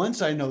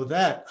 once I know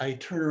that, I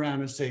turn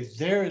around and say,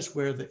 there is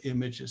where the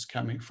image is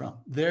coming from.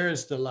 There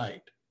is the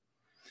light.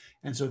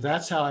 And so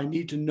that's how I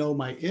need to know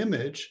my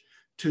image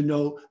to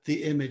know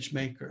the image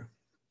maker.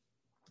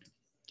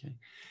 Okay.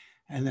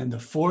 And then the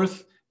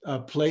fourth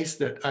place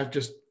that I've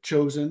just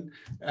chosen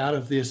out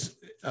of this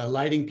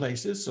lighting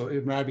places. So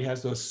Ibn Arabi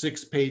has those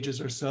 6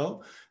 pages or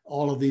so,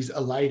 all of these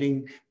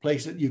lighting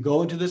places. You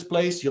go into this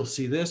place, you'll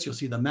see this, you'll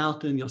see the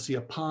mountain, you'll see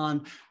a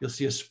pond, you'll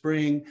see a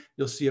spring,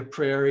 you'll see a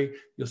prairie,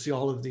 you'll see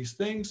all of these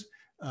things.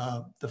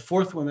 The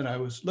fourth one that I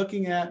was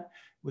looking at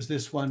was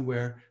this one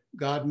where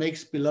God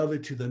makes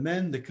beloved to the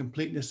men the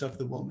completeness of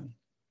the woman,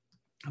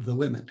 of the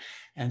women.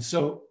 And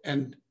so,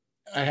 and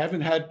I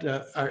haven't had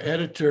our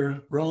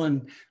editor,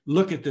 Rowan,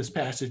 look at this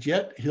passage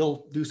yet.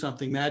 He'll do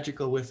something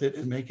magical with it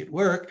and make it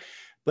work.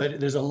 But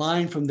there's a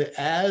line from the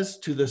as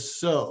to the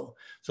so.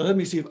 So let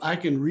me see if I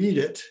can read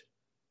it.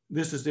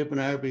 This is Ibn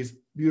Arabi's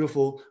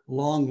beautiful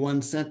long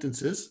one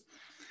sentences.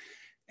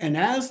 And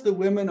as the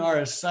women are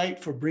a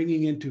sight for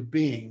bringing into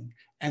being,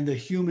 and the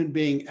human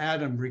being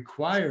Adam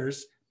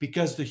requires,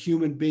 because the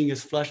human being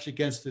is flushed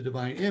against the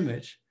divine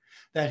image,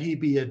 that he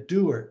be a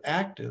doer,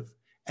 active,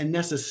 and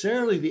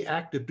necessarily the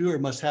active doer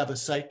must have a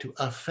sight to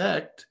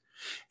affect,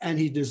 and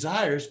he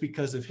desires,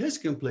 because of his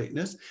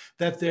completeness,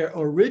 that there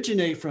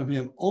originate from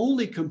him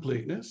only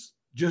completeness,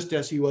 just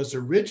as he was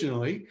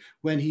originally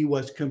when he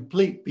was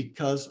complete,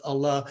 because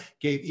Allah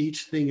gave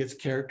each thing its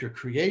character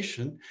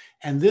creation,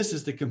 and this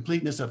is the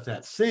completeness of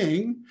that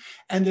thing,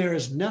 and there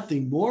is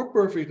nothing more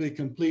perfectly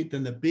complete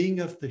than the being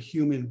of the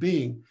human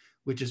being,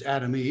 which is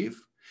Adam Eve,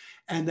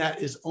 and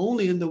that is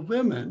only in the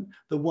women,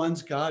 the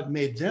ones God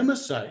made them a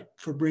sight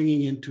for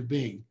bringing into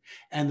being.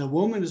 And the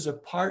woman is a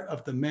part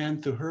of the man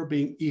through her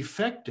being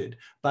effected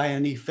by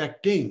an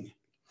effecting.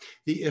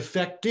 The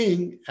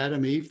effecting,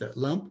 Adam Eve, that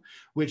lump,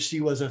 which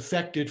she was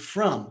affected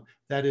from,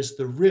 that is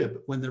the rib.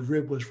 When the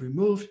rib was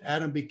removed,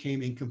 Adam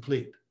became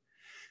incomplete.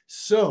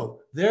 So,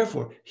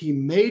 therefore, he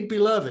made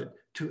beloved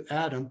to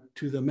Adam,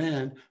 to the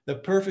man, the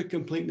perfect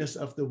completeness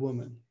of the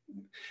woman.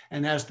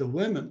 And as the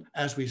woman,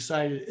 as we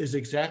cited, is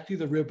exactly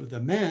the rib of the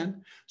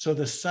man, so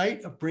the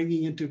sight of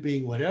bringing into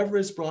being whatever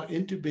is brought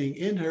into being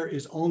in her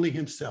is only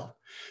himself.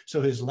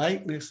 So his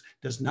likeness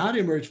does not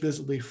emerge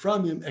visibly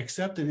from him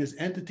except in his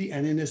entity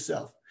and in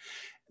himself.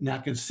 Now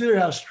consider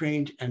how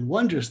strange and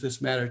wondrous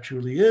this matter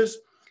truly is.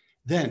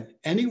 Then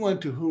anyone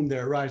to whom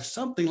there arrives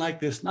something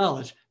like this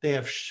knowledge, they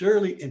have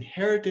surely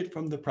inherited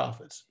from the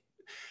prophets.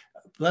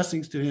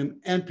 Blessings to him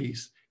and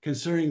peace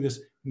concerning this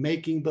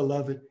making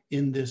beloved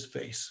in this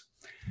face.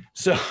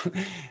 So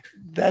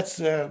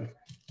that's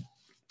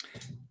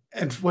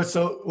And what's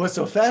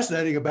so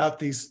fascinating about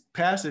these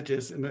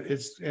passages, and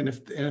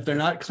if they're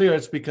not clear,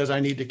 it's because I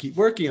need to keep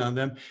working on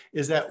them,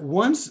 is that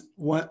once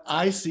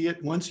I see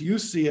it, once you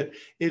see it,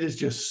 it is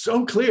just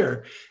so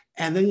clear.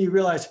 And then you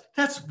realize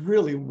that's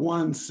really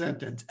one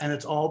sentence and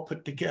it's all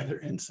put together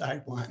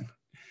inside one.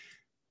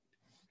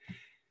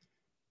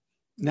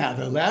 Now,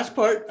 the last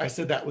part, I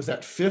said that was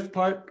that fifth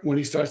part when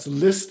he starts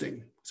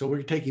listing. So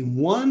we're taking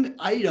one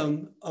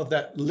item of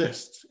that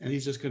list and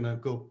he's just going to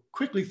go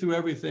quickly through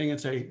everything and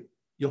say,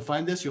 you'll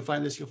find this, you'll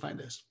find this, you'll find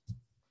this.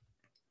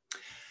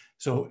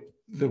 So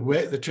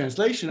the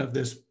translation of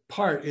this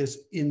part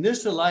is, in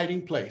this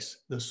alighting place,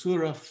 the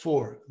Surah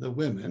for the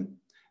women,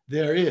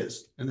 there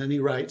is, and then he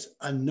writes,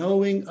 a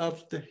knowing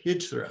of the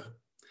hijrah.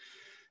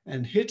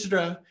 And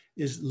hijrah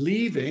is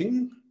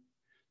leaving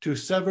to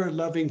sever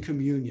loving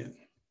communion.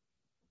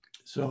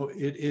 So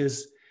it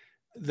is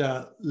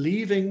the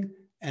leaving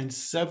and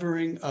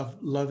severing of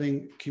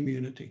loving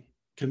communion.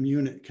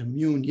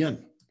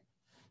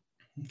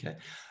 Okay.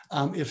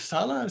 If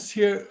Salah is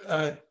here,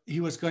 he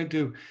was going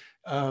to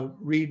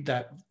read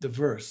the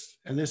verse,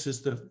 and this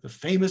is the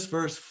famous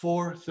verse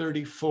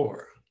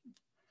 434.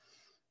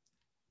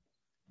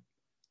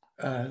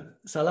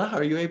 Salah,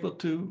 are you able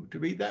to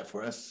read that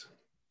for us?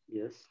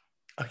 Yes.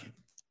 Okay.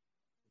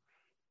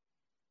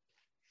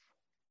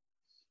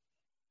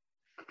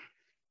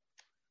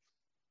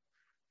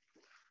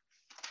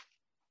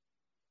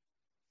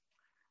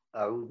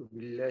 أعوذ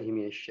بالله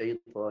من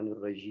الشيطان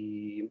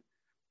الرجيم.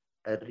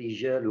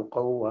 الرجال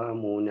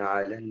قوامون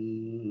على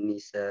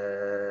النساء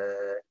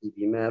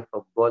بما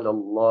فضل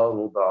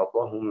الله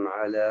بعضهم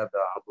على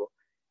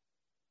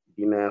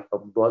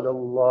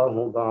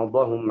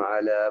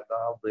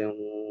بعض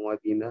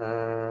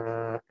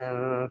وبما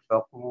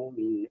أنفقوا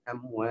من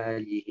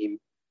أموالهم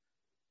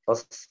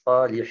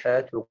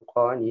فالصالحات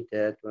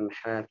قانتات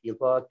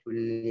حافظات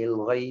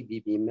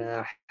للغيب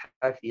بما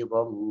حفظ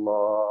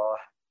الله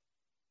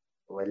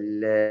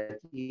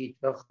واللاتي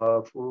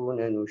تخافون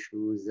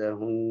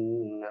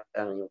نشوزهن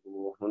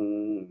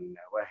فعظوهن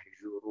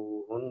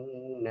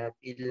واهجروهن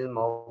في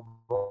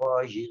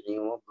المضاجع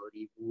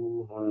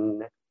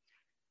واضربوهن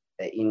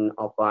فإن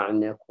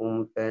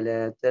أطعنكم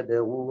فلا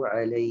تبغوا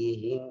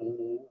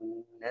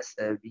عليهن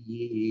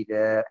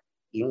سبيلا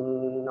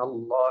إن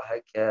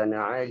الله كان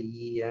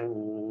عليا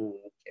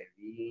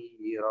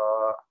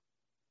كبيرا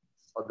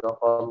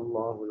صدق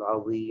الله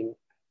العظيم.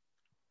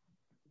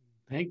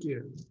 Thank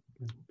you.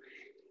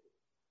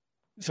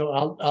 So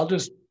I'll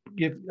just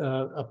give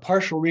a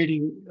partial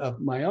reading of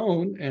my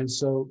own. And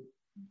so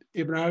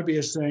Ibn Arabi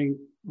is saying,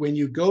 when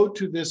you go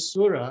to this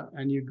surah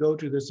and you go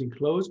to this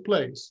enclosed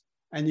place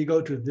and you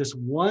go to this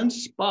one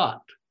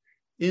spot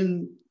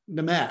in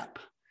the map,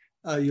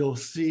 you'll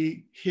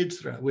see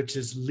hijrah, which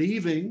is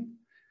leaving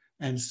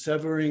and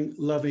severing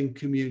loving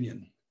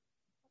communion.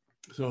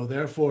 So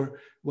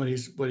therefore, what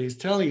he's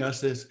telling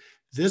us is,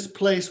 this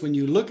place, when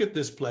you look at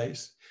this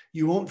place,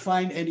 you won't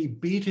find any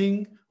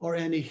beating or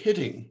any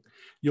hitting.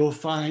 You'll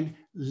find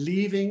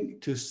leaving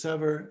to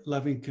sever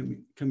loving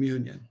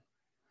communion.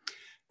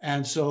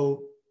 And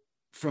so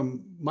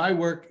from my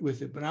work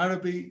with Ibn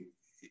Arabi,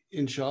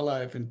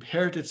 inshallah, I've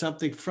inherited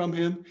something from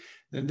him.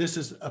 Then this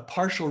is a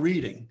partial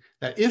reading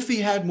that if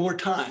he had more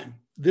time,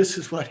 this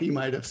is what he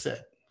might have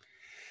said.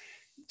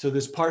 So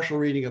this partial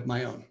reading of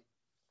my own.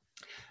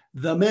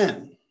 The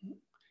men,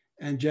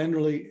 and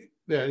generally,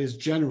 that is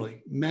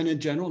generally, men in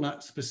general,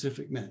 not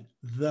specific men.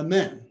 The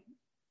men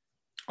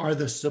are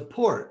the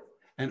support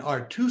and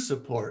are to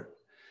support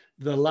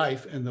the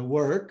life and the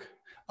work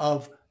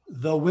of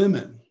the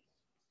women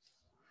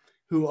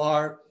who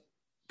are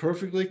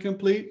perfectly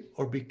complete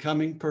or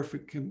becoming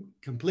perfectly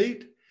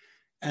complete.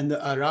 And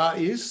the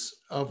arais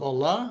of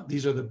Allah,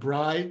 these are the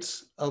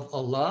brides of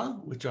Allah,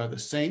 which are the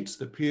saints,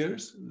 the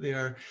peers.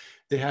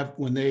 They have,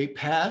 when they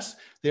pass,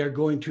 they are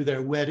going to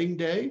their wedding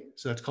day.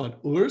 So that's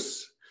called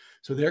urs.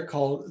 So they're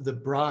called the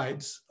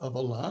brides of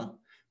Allah,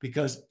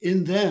 because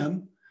in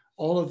them,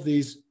 all of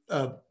these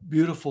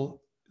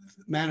beautiful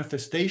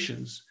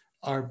manifestations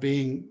are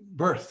being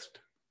birthed.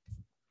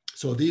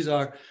 So these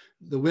are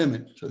the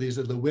women. So these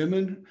are the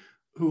women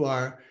who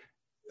are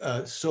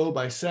so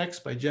by sex,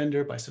 by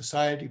gender, by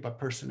society, by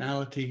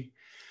personality.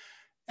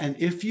 And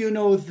if you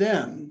know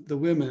them, the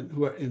women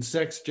who are in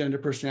sex, gender,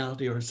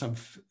 personality, or in some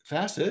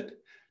facet,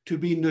 to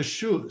be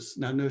nushuz.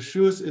 Now,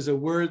 nushuz is a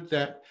word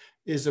that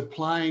is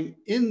applying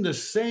in the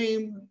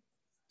same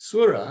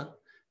surah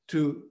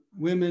to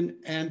women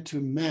and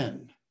to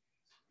men.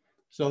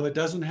 So it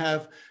doesn't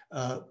have,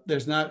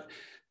 there's not,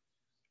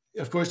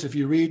 of course, if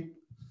you read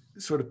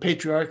sort of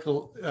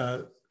patriarchal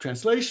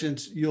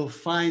translations, you'll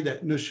find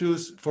that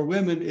nushuz for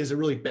women is a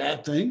really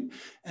bad thing.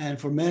 And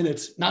for men,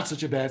 it's not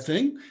such a bad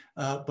thing,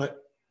 but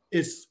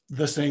it's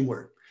the same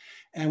word.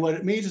 And what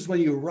it means is when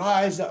you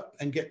rise up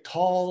and get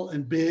tall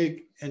and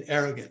big and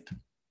arrogant.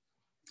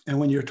 And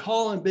when you're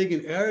tall and big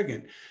and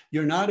arrogant,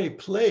 you're not a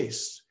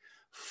place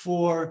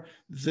for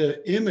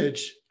the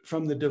image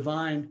from the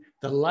divine,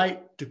 the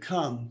light to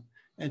come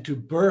and to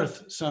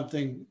birth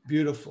something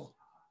beautiful.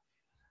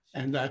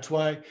 And that's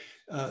why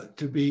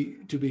to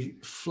be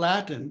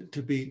flattened,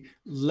 to be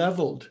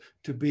leveled,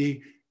 to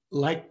be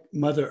like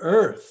Mother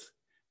Earth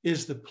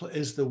is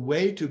the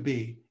way to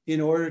be in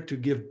order to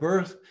give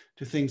birth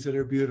to things that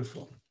are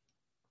beautiful.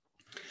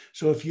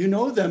 So if you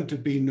know them to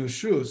be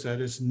nushuz, that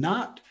is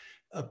not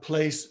a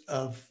place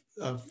of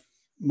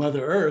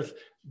Mother Earth,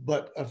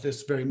 but of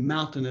this very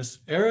mountainous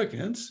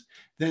arrogance,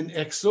 then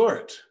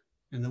exhort.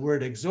 And the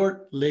word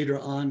exhort later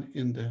on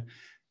in the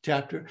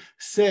chapter,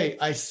 say,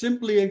 I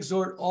simply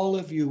exhort all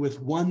of you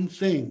with one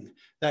thing,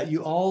 that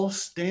you all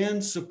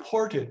stand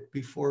supported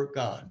before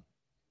God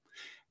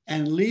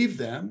and leave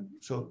them,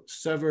 so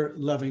sever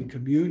loving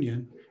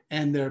communion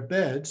and their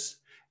beds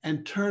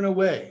and turn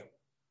away.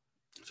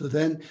 So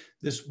then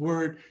this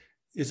word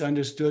is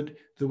understood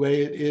the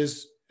way it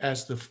is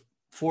as the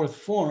fourth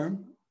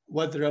form,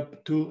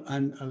 wadrabtu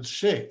an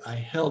al-shay, I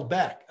held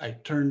back, I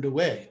turned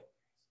away.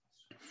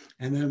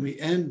 And then we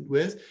end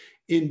with,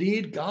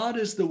 indeed, God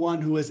is the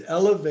one who is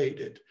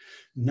elevated,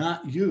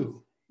 not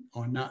you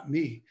or not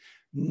me.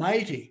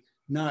 Mighty,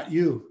 not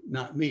you,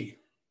 not me.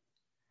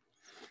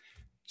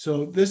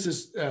 So this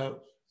is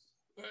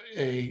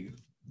a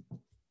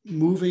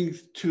moving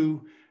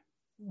to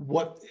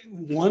what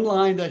one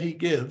line that he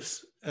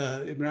gives.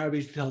 Ibn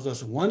Arabi tells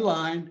us one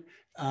line,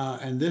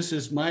 and this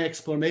is my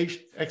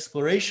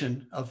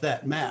exploration of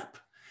that map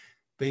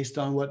based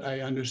on what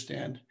I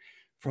understand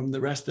from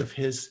the rest of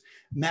his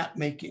map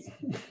making.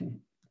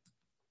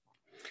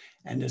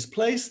 And his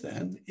place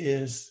then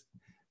is,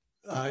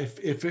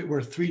 if it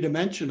were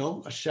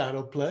three-dimensional, a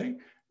shadow play,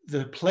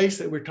 the place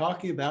that we're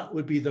talking about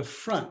would be the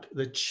front,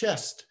 the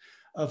chest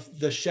of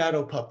the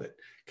shadow puppet,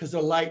 because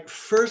the light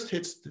first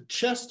hits the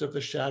chest of the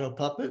shadow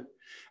puppet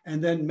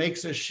and then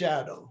makes a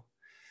shadow.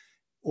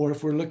 Or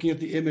if we're looking at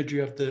the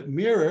imagery of the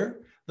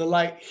mirror, the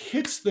light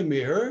hits the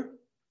mirror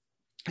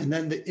and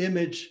then the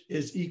image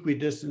is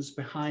equidistant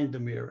behind the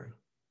mirror.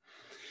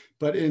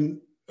 But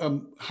in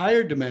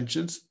higher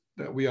dimensions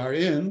that we are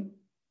in,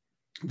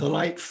 the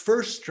light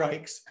first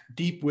strikes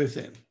deep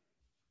within.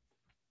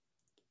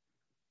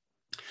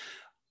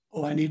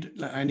 Oh, I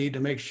need to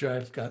make sure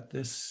I've got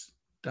this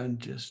done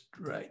just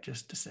right.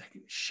 Just a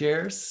second.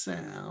 Share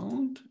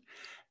sound.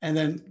 And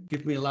then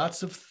give me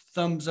lots of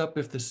thumbs up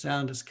if the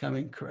sound is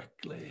coming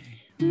correctly.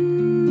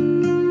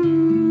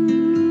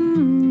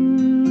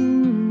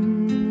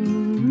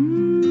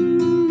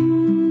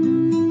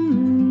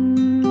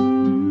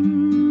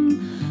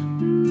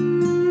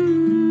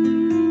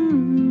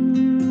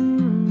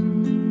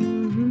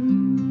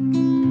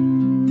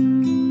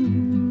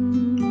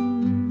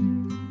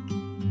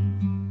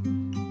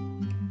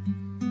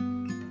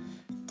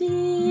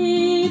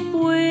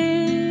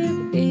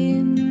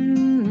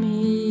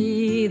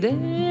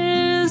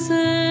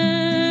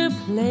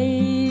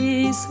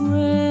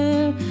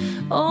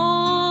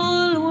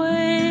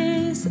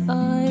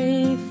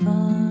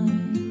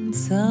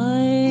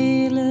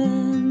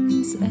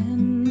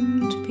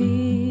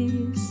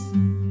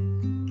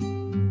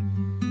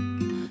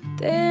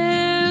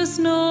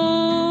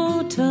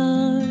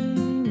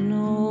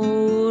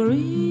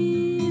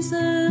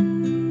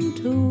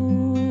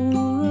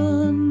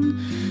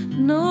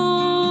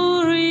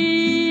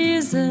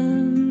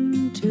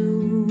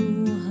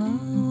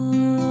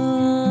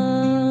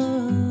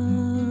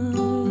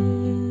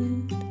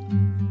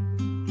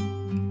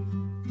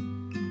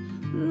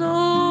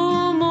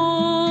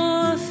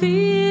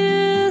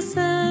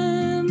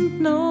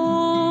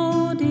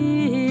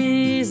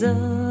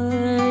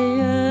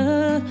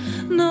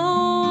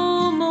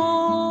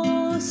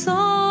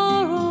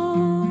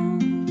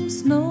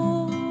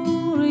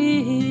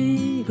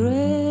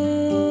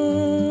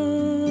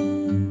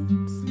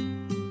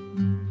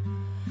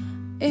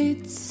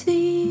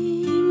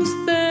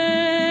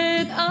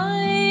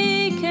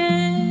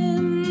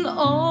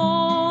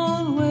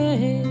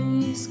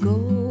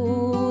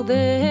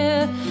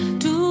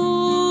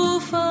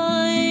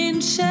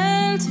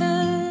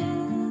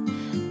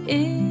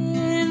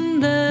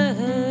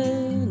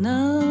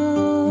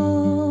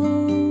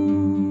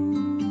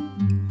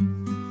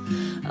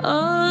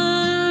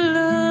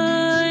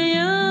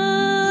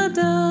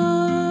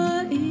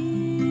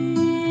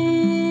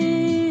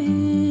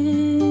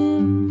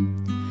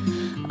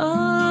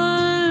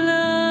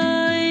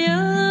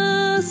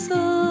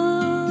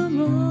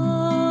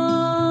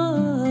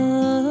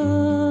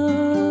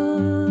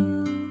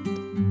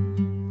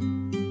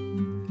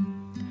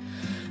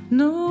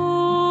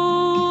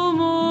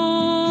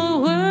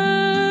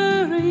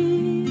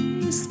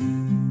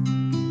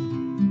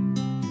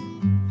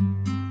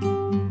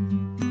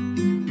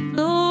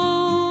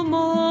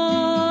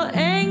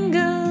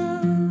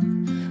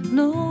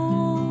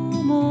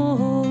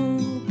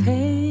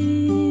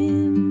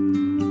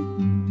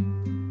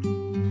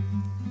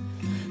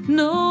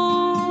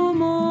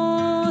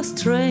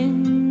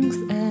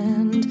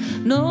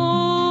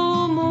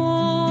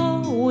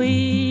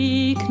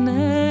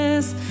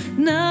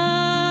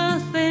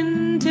 Nothing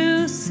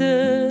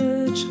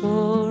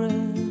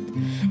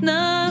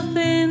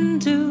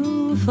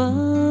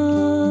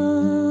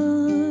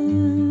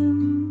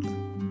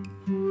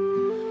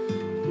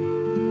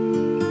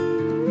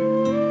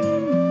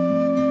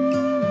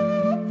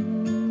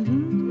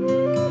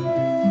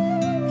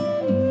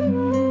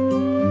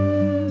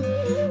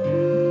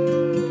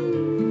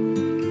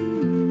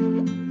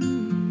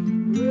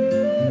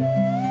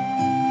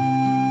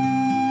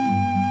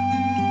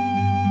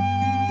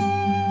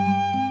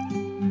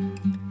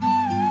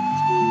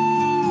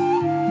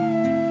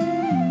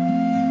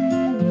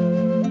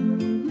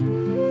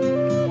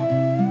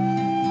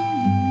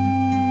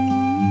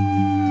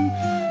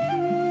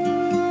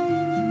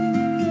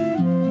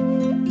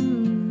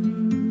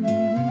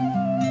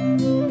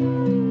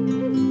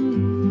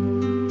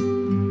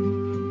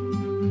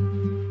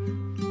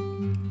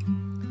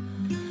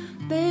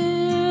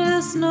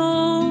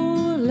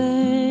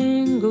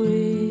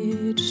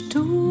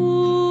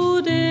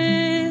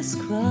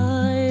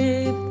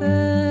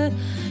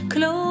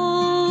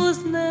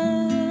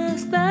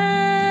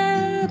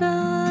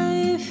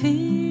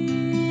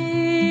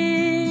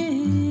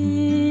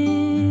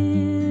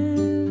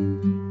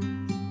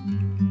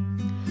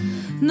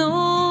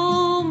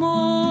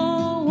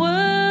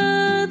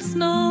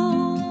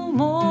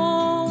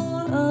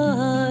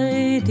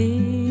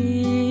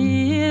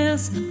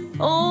dears,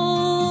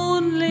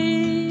 only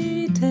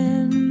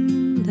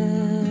tenderness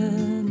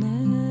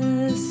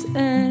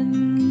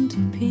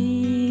and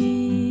peace.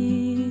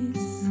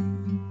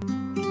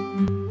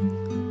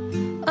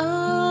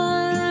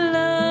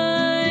 Allah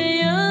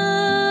Yadaim,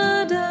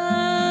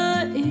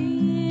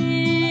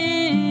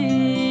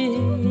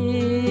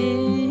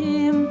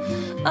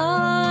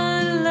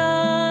 Allah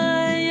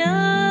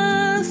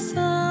Yasamad,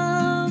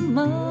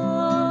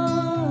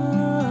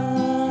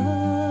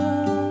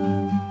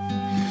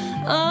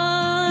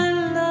 Allah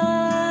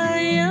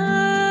Yadaim,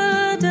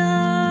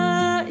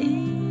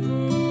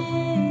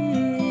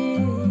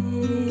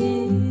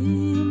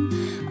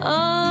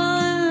 Allah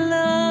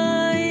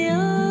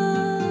Yasamad.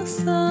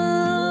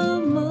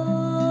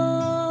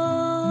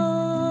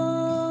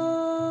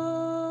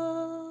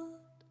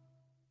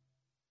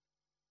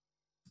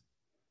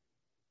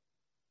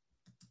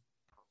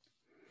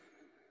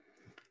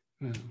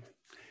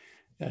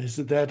 Well,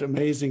 isn't that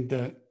amazing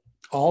to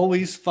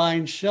always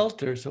find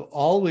shelter? So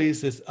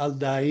always is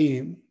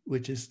al-daim,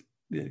 which is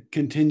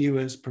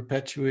continuous,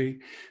 perpetually,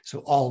 so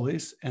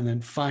always. And then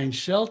find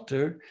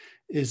shelter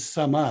is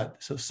samad.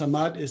 So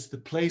samad is the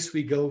place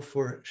we go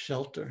for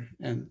shelter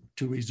and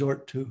to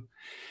resort to.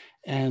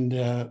 And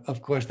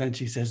of course, then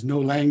she says no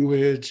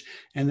language.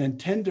 And then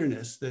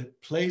tenderness, the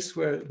place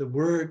where the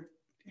word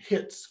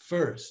hits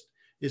first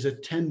is a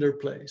tender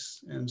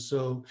place. And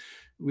so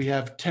we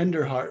have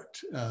tender heart,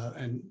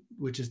 and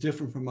which is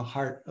different from a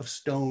heart of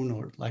stone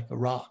or like a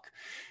rock.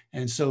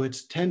 And so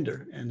it's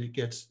tender and it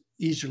gets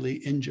easily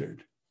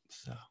injured.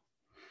 So,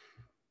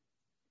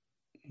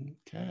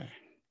 okay.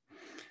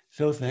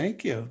 So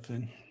thank you.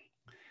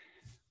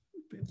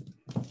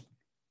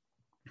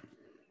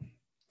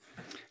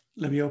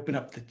 Let me open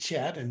up the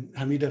chat, and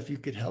Hamida, if you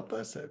could help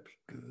us, that'd be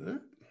good.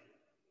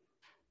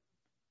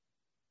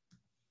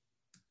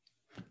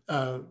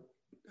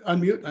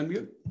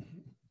 Unmute.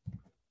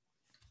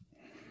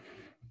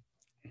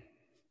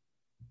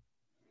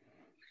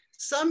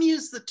 Some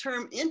use the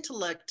term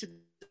intellect to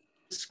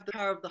describe the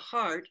power of the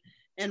heart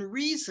and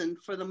reason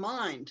for the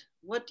mind.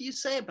 What do you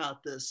say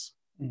about this?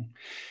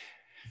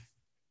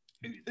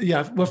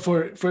 Yeah, well,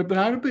 for Ibn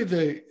Arabi,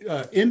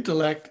 the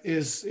intellect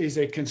is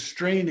a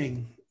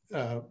constraining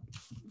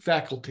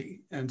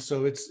faculty, and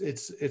so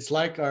it's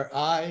like our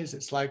eyes,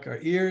 it's like our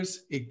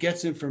ears. It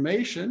gets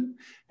information,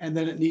 and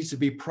then it needs to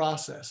be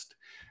processed.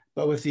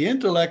 But with the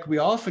intellect, we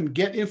often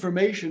get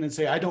information and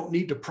say, I don't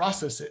need to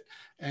process it.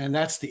 And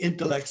that's the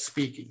intellect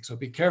speaking. So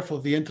be careful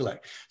of the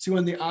intellect. See,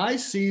 when the eye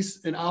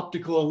sees an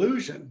optical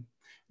illusion,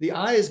 the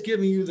eye is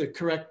giving you the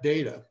correct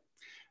data.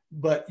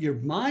 But your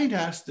mind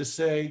has to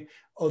say,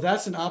 oh,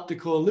 that's an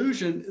optical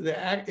illusion.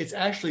 It's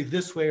actually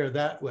this way or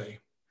that way.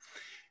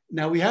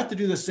 Now, we have to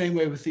do the same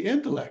way with the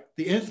intellect.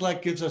 The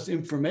intellect gives us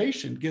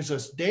information, gives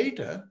us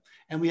data,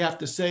 and we have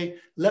to say,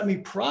 let me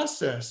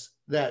process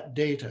that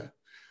data.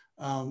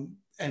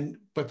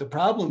 But the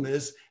problem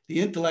is the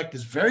intellect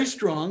is very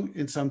strong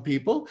in some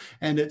people,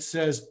 and it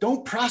says,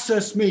 don't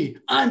process me,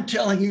 I'm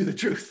telling you the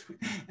truth.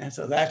 And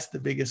so that's the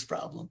biggest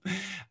problem.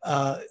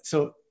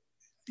 So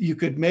you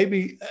could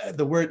maybe,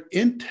 the word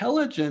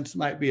intelligence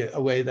might be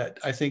a way that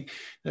I think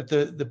that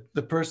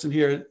the person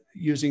here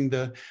using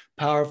the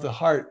power of the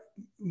heart,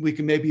 we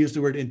can maybe use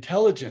the word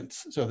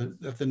intelligence, so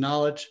that the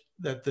knowledge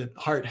that the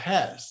heart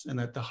has, and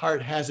that the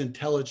heart has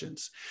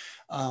intelligence.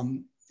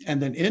 And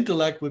then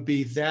intellect would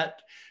be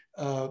that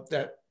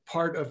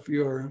part of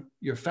your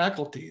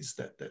faculties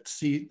that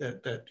see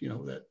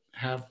that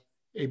have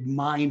a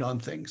mind on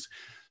things.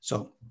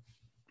 So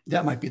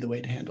that might be the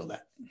way to handle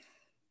that.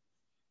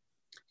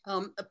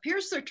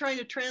 Appears they're trying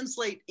to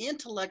translate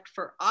intellect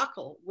for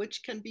akal,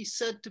 which can be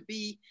said to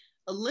be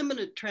a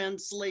limited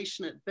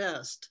translation at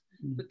best,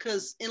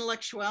 because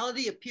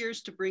intellectuality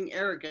appears to bring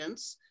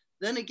arrogance.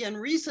 Then again,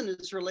 reason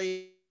is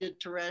related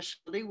to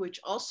rationality, which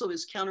also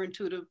is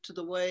counterintuitive to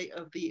the way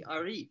of the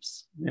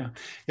Arifs. Yeah.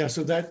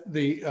 So that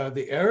the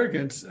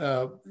arrogance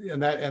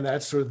and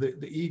that's sort of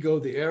the ego,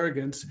 the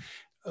arrogance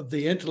of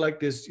the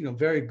intellect is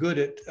very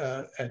good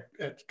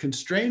at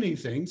constraining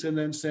things and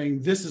then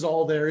saying this is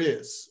all there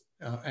is.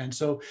 And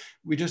so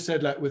we just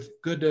said that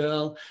with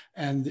Gödel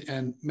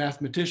and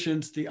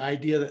mathematicians, the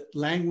idea that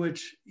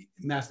language,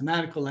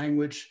 mathematical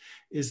language,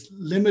 is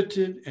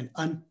limited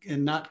and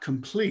not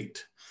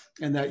complete,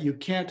 and that you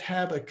can't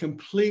have a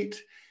completely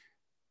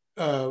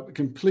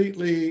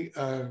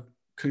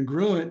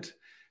congruent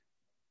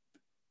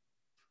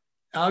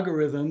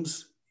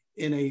algorithms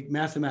in a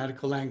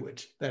mathematical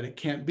language, that it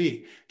can't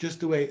be. Just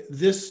the way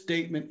this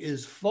statement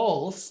is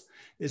false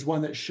is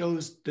one that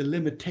shows the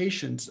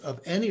limitations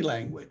of any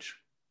language.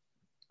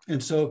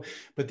 And so,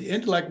 but the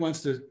intellect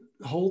wants to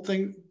whole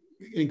thing,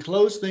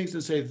 enclose things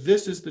and say,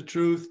 this is the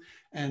truth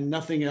and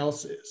nothing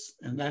else is.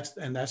 And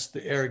that's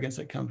the arrogance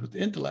that comes with the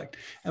intellect.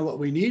 And what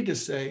we need to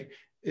say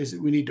is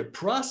that we need to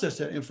process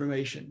that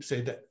information,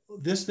 say that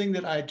this thing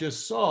that I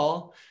just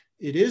saw,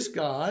 it is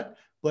God,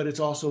 but it's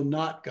also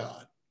not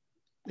God.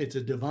 It's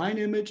a divine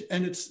image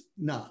and it's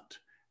not.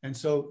 And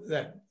so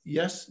that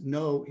yes,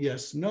 no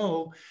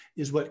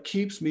is what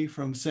keeps me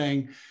from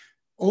saying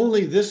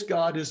only this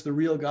God is the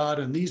real God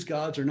and these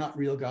gods are not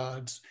real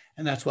gods.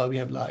 And that's why we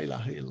have La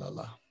ilaha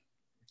illallah.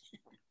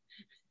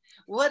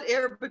 What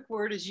Arabic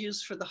word is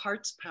used for the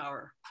heart's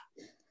power?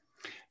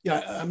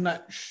 Yeah, I'm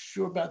not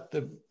sure about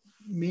the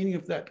meaning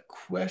of that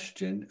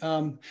question.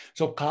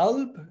 So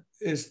qalb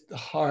is the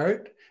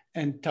heart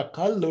and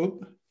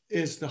taqallub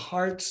is the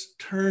heart's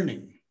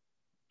turning.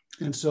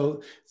 And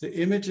so the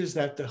image is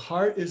that the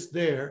heart is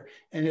there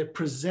and it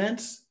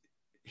presents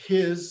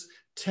his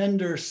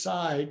tender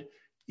side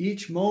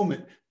each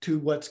moment to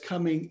what's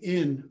coming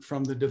in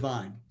from the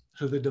divine.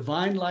 So the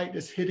divine light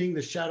is hitting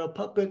the shadow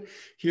puppet.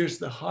 Here's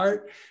the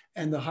heart,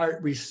 and the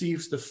heart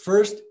receives the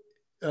first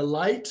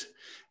light,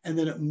 and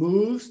then it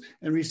moves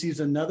and receives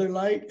another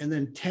light, and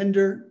then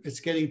tender.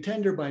 It's getting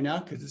tender by now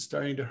because it's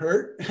starting to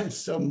hurt. And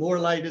so more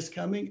light is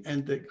coming,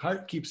 and the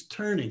heart keeps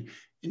turning.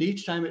 And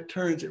each time it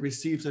turns, it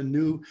receives a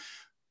new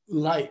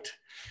light,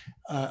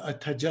 a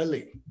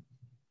tajalli.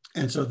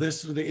 And so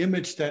this is the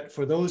image that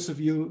for those of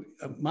you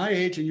my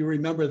age, and you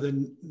remember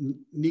the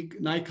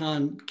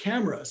Nikon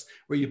cameras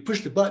where you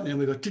push the button and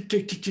we go tick,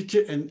 tick, tick, tick,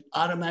 tick, and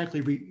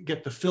automatically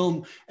get the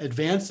film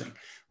advancing.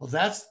 Well,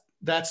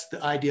 that's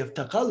the idea of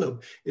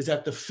taqallub, is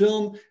that the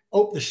film,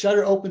 the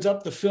shutter opens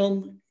up, the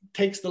film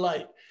takes the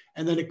light,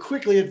 and then it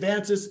quickly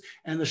advances,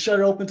 and the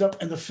shutter opens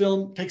up, and the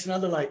film takes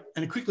another light,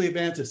 and it quickly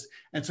advances.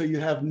 And so you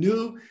have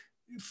new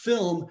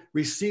film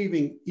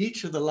receiving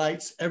each of the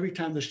lights every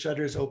time the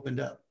shutter is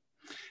opened up.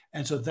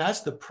 And so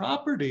that's the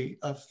property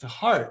of the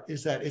heart,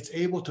 is that it's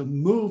able to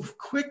move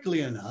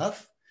quickly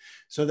enough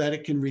so that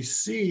it can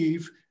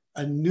receive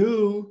a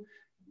new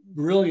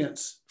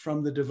brilliance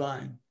from the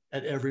divine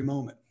at every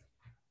moment.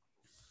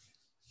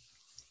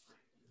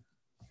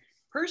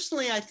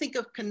 Personally, I think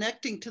of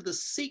connecting to the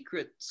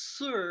secret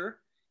Sūrah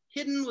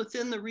hidden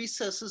within the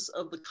recesses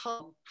of the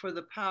qalb for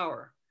the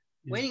power,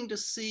 waiting to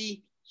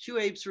see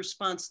Shuaib's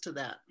response to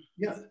that.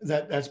 Yeah,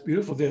 that's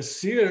beautiful. The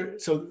seer,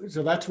 so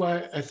that's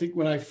why I think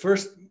when I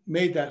first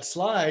made that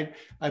slide,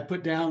 I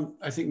put down,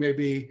 I think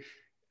maybe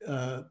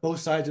both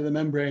sides of the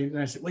membrane, and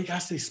I said, well, you got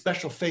to say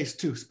special face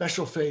too,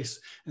 special face.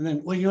 And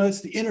then, well,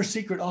 it's the inner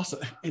secret also.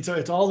 And so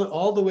it's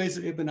all the ways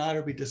that Ibn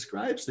Arabi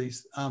describes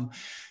these.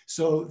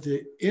 So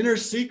the inner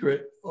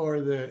secret, or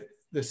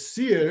the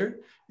seer,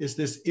 is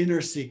this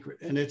inner secret,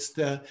 and it's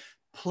the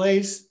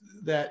place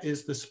that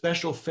is the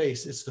special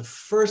face. It's the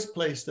first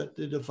place that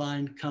the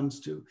divine comes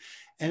to.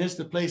 And it's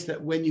the place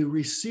that when you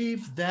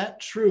receive that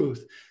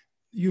truth,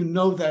 you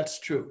know that's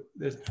true.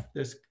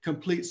 There's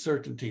complete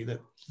certainty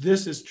that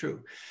this is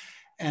true.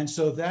 And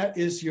so that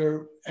is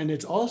and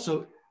it's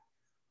also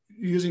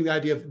using the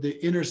idea of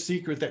the inner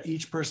secret that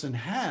each person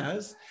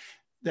has,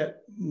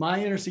 that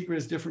my inner secret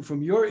is different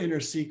from your inner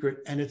secret,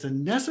 and it's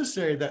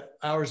necessary that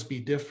ours be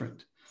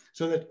different,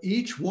 so that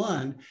each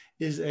one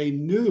is a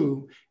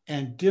new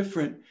and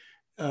different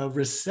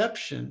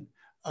reception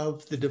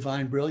of the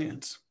divine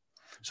brilliance.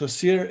 So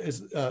seer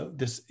is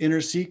this inner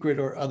secret,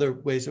 or other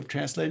ways of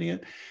translating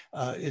it,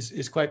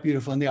 is quite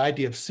beautiful. And the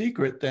idea of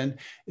secret then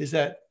is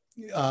that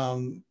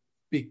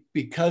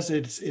because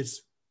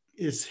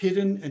it's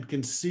hidden and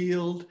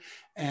concealed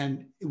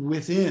and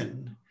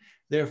within,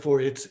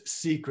 therefore it's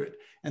secret.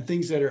 And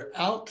things that are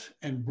out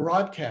and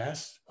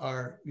broadcast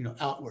are,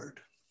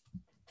 outward.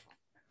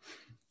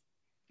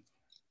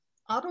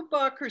 Abu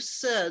Bakr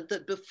said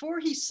that before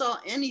he saw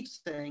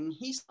anything,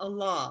 he saw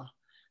Allah.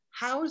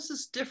 How is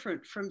this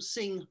different from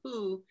seeing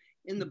who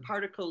in the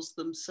particles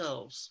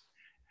themselves?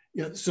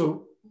 Yeah,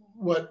 so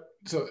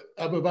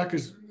Abu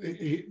Bakr's,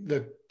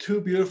 the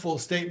two beautiful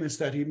statements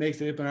that he makes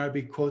that Ibn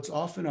Arabi quotes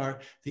often are: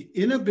 the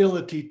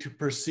inability to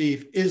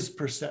perceive is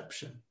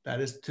perception.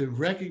 That is, to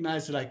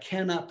recognize that I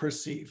cannot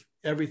perceive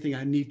everything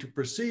I need to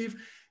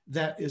perceive,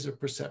 that is a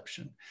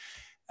perception.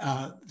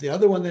 The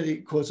other one that he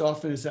quotes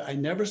often is that I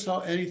never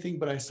saw anything,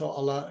 but I saw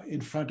Allah in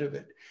front of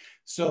it.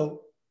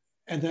 So,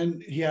 and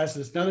then he has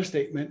this another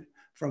statement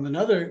from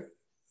another,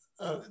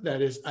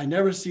 that is, I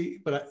never see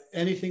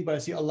anything, but I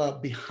see Allah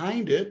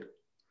behind it.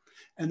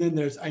 And then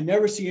there's, I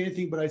never see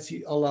anything, but I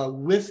see Allah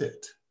with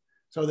it.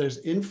 So there's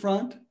in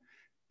front,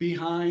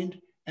 behind,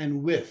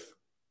 and with.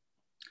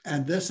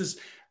 And this is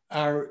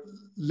our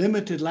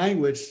limited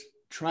language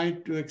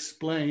trying to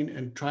explain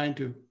and trying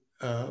to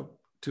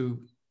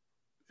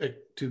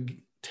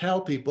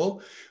tell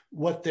people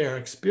what they're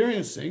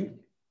experiencing,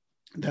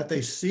 that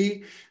they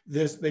see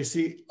this, they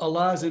see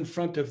Allah is in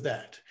front of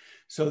that,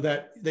 so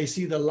that they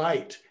see the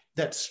light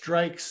that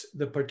strikes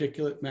the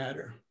particulate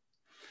matter.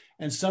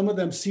 And some of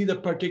them see the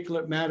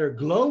particulate matter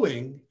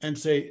glowing and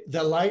say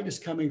the light is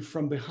coming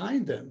from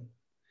behind them.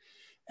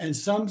 And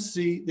some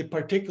see the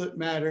particulate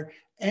matter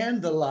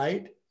and the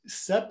light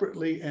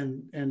separately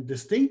and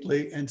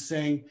distinctly, and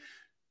saying,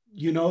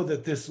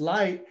 that this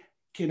light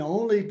can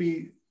only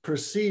be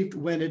perceived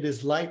when it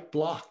is light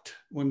blocked,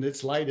 when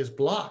its light is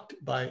blocked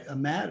by a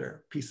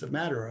piece of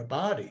matter, or a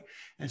body.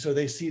 And so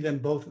they see them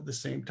both at the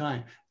same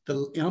time,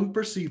 the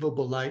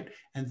unperceivable light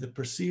and the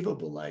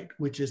perceivable light,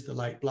 which is the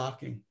light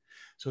blocking.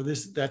 So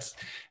these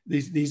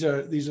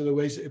are the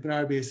ways that Ibn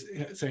Arabi is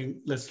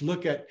saying, let's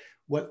look at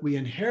what we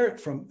inherit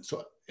from.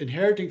 So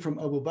inheriting from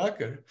Abu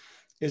Bakr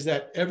is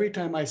that every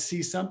time I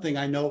see something,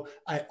 I know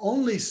I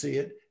only see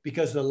it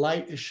because the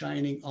light is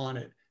shining on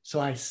it.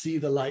 So I see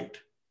the light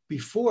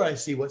before I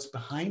see what's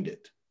behind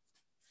it.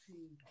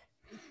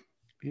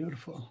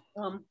 Beautiful.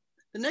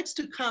 The next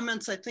two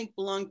comments I think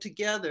belong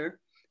together.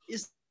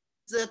 Is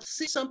that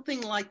see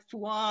something like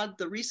fuad,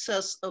 the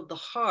recess of the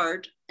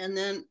heart, and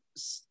then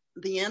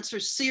the answer,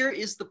 seer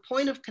is the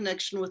point of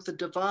connection with the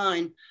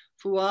divine.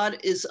 Fuad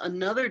is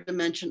another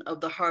dimension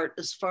of the heart,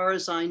 as far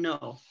as I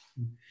know.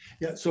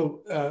 Yeah,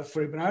 so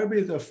for Ibn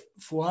Arabi, the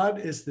fuad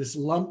is this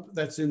lump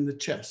that's in the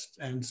chest.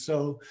 And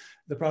so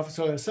the Prophet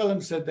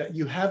ﷺ said that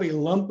you have a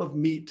lump of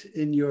meat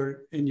in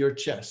your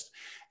chest.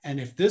 And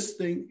if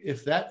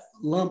that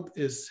lump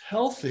is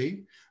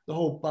healthy, the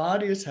whole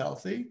body is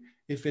healthy.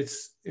 If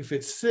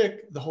it's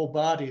sick, the whole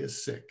body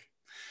is sick.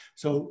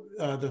 So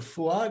the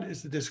fuad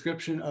is the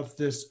description of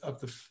this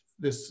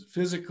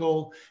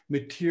physical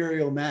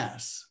material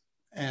mass,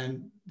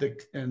 and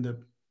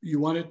you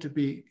want it to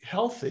be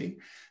healthy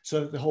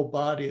so that the whole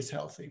body is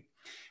healthy.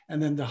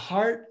 And then the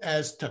heart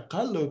as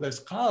taqallub, as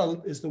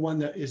qalb, is the one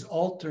that is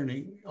alter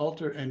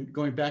and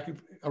going back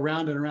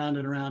around and around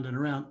and around and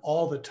around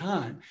all the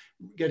time,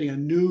 getting a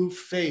new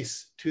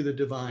face to the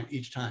divine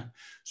each time.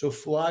 So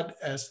fuad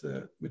as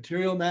the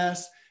material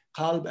mass,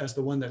 qalb as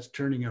the one that's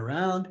turning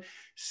around,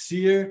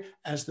 seer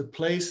as the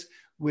place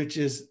which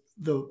is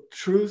the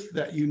truth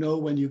that you know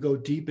when you go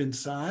deep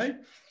inside,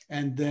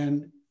 and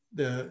then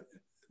the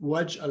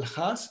wajh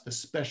al-khas, the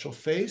special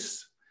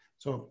face.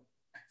 So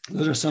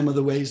those are some of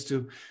the ways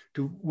to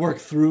work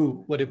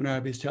through what Ibn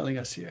Arabi is telling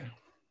us here.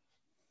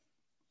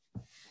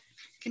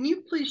 Can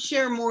you please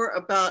share more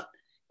about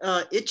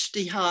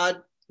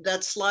ijtihad?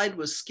 That slide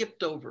was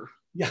skipped over.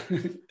 Yeah,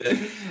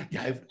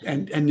 yeah,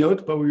 and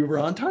note, but we were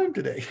on time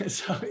today.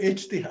 So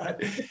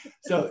ijtihad.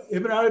 So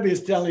Ibn Arabi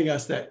is telling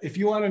us that if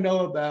you want to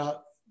know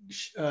about,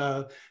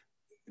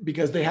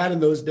 because they had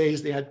in those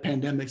days, they had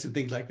pandemics and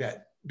things like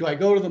that. Do I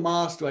go to the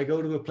mosque? Do I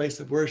go to a place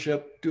of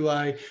worship? Do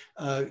I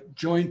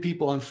join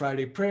people on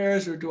Friday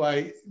prayers, or do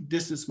I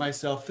distance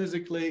myself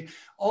physically?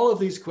 All of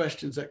these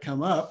questions that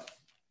come up,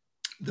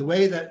 the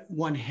way that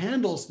one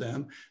handles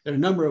them, there are a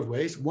number of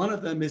ways. One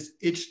of them is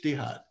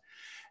ijtihad.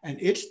 And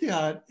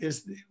ijtihad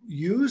is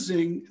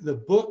using the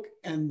book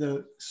and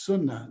the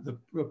sunnah, the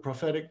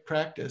prophetic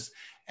practice,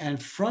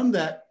 and from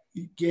that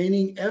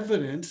gaining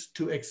evidence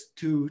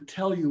to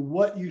tell you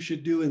what you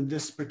should do in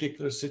this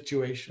particular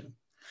situation.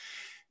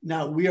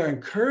 Now, we are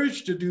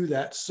encouraged to do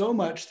that so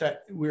much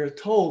that we're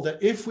told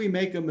that if we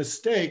make a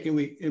mistake and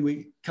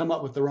we come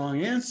up with the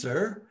wrong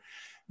answer,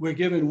 we're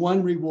given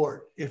one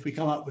reward. If we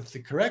come up with the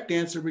correct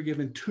answer, we're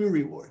given 2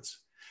 rewards.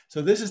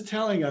 So this is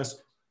telling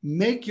us,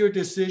 make your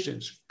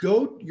decisions.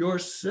 Go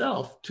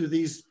yourself to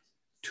these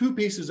 2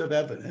 pieces of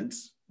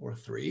evidence, or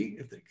 3,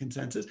 if the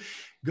consensus.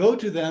 Go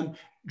to them,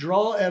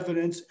 draw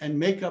evidence, and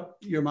make up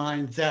your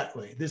mind that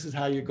way. This is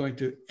how you're going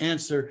to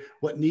answer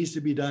what needs to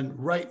be done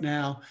right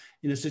now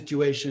in a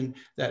situation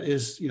that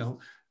is,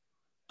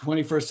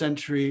 21st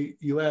century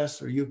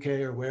US or UK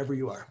or wherever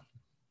you are.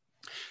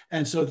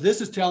 And so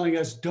this is telling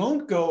us,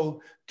 don't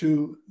go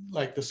to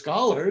like the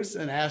scholars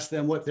and ask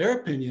them what their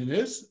opinion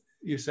is.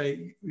 You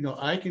say,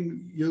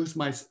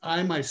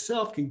 I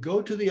myself can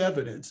go to the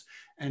evidence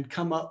and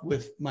come up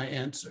with my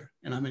answer.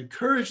 And I'm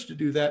encouraged to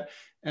do that.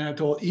 And I'm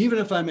told, even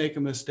if I make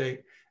a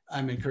mistake,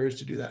 I'm encouraged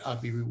to do that. I'll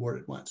be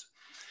rewarded once.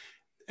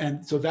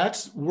 And so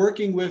that's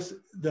working with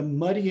the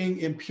muddying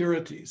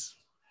impurities.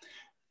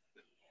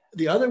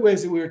 The other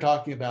ways that we were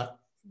talking about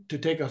to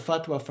take a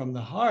fatwa from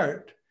the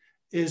heart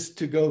is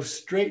to go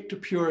straight to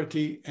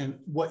purity, and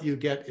what you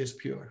get is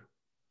pure.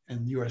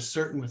 And you are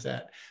certain with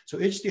that. So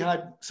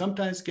ijtihad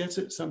sometimes gets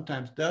it,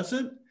 sometimes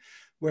doesn't,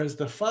 whereas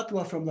the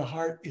fatwa from the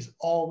heart is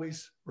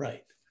always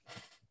right.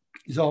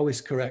 Is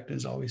always correct and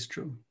is always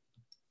true.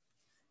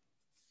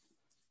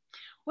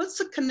 What's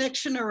the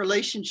connection or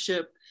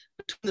relationship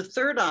between the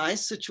third eye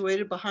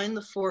situated behind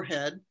the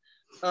forehead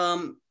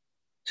to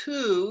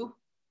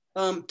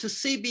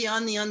see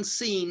beyond the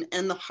unseen,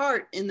 and the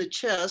heart in the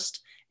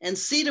chest, and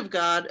seat of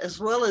God as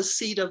well as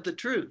seat of the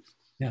truth?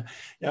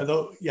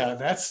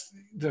 That's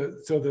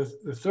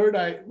the third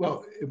eye.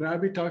 Well, Ibn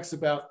Arabi talks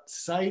about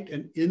sight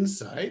and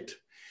insight.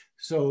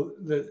 So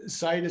the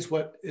sight is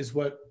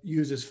what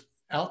uses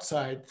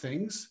outside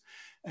things,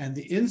 and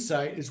the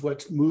insight is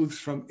what moves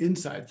from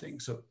inside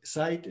things. So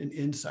sight and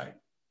insight.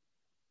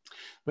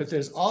 But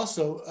there's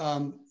also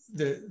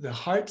the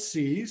heart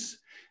sees,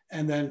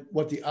 and then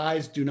what the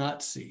eyes do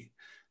not see.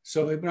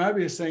 So Ibn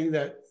Arabi is saying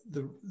that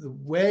the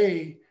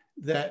way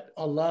that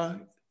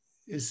Allah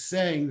is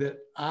saying that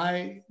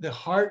the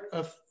heart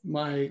of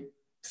my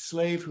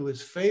slave who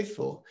is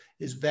faithful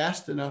is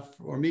vast enough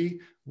for me,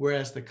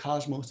 whereas the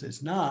cosmos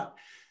is not.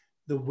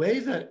 The way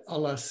that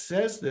Allah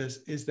says this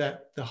is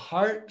that the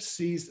heart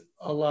sees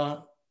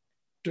Allah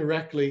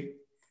directly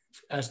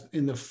as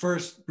in the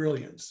first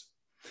brilliance.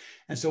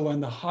 And so when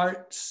the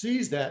heart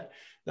sees that,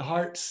 the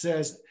heart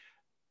says,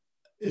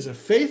 is a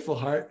faithful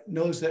heart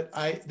knows that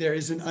there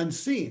is an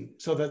unseen,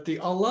 so that the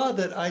Allah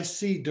that I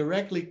see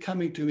directly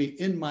coming to me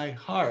in my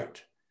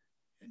heart,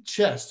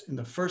 chest, in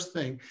the first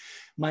thing,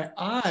 my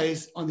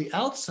eyes on the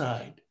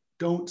outside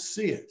don't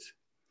see it.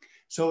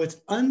 So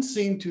it's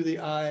unseen to the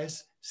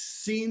eyes,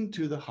 seen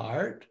to the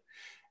heart.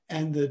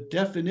 And the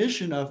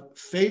definition of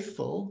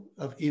faithful,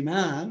 of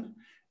iman,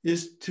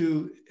 is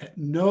to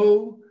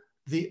know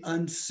the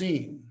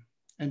unseen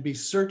and be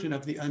certain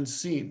of the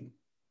unseen.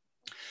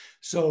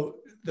 So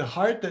the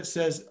heart that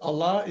says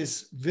Allah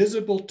is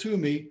visible to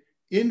me,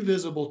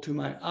 invisible to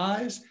my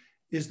eyes,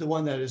 is the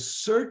one that is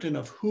certain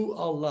of who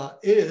Allah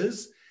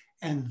is.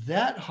 And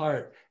that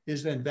heart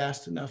is then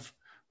vast enough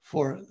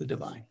for the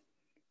divine.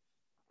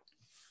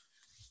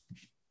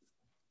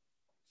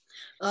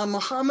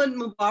 Muhammad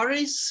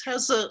Mubaris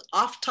has an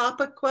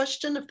off-topic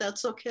question, if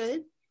that's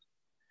okay.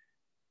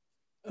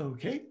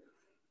 Okay.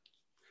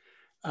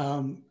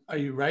 Are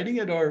you writing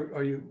it,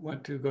 or you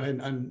want to go ahead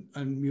and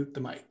unmute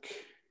the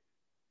mic?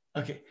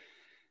 Okay.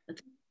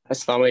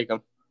 Assalamu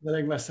alaikum.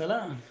 Walaikum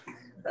assalam.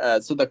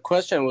 So the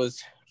question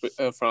was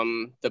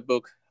from the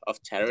book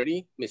of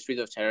charity, Mysteries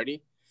of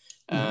Charity.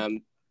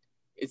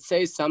 It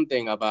says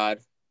something about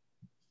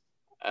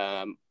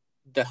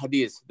the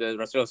hadith, the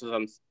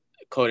Rasulullah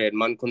quoted,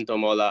 Man kuntu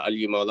mawla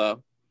ali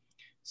mawla.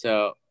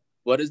 So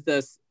what is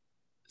the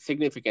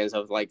significance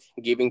of like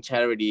giving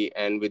charity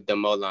and with the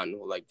mawlan?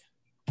 Like,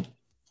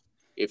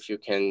 if you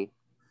can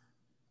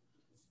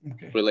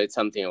relate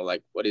something, or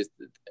like what is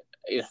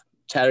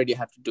charity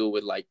have to do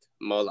with like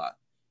mawla?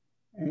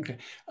 Okay.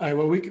 All right.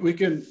 Well,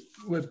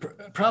 we'll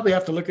probably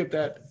have to look at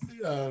that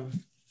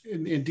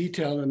in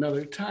detail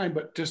another time,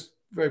 but just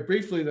very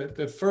briefly,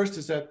 the first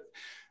is that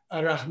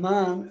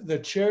Ar-Rahman, the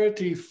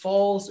charity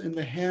falls in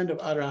the hand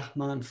of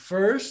Ar-Rahman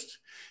first,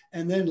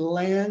 and then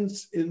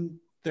lands in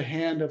the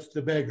hand of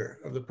the beggar,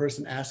 of the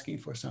person asking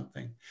for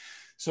something.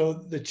 So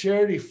the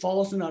charity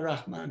falls in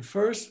Ar-Rahman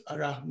first.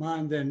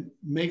 Ar-Rahman then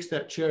makes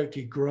that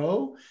charity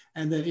grow,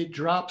 and then it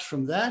drops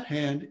from that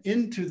hand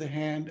into the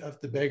hand of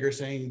the beggar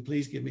saying,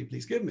 please give me,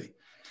 please give me.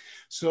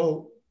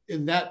 So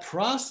in that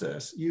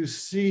process, you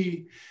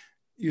see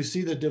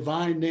the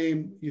divine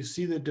name, you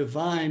see the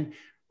divine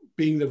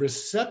being the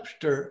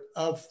receptor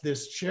of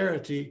this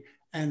charity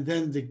and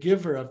then the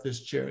giver of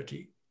this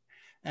charity.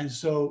 And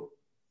so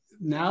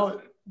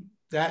now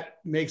that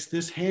makes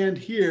this hand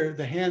here,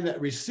 the hand that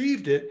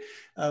received it,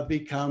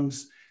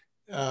 becomes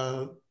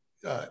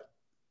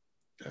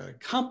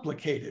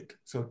complicated.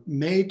 So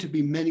made to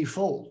be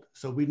many-fold.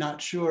 So we're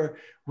not sure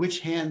which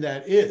hand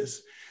that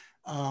is.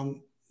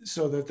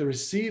 So that the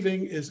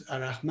receiving is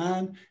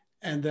Ar-Rahman,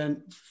 and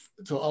then,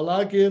 so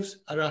Allah gives,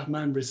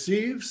 Ar-Rahman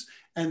receives,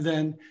 and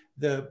then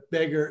the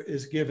beggar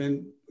is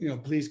given,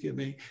 please give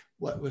me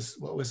what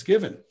was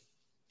given.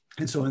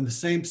 And so in the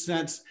same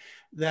sense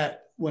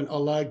that when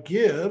Allah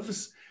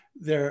gives,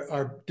 there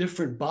are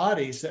different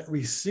bodies that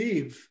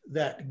receive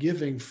that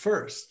giving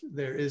first.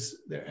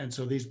 And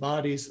so these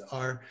bodies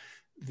are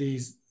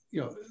these,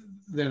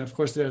 then of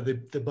course they're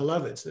the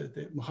beloveds,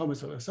 the Muhammad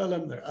sallallahu alaihi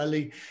wasallam, they're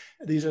Ali.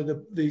 These are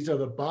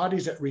the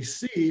bodies that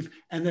receive,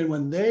 and then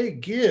when they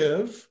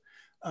give,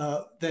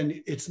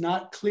 then it's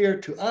not clear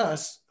to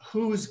us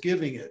who's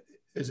giving it.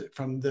 Is it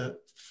from the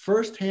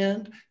first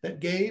hand that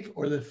gave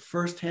or the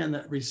first hand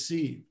that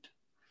received?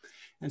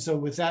 And so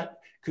with that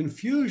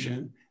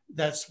confusion,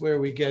 that's where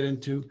we get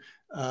into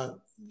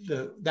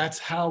that's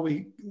how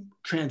we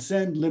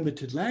transcend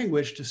limited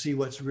language to see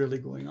what's really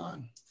going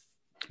on.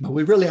 But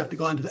we really have to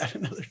go into that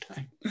another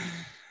time.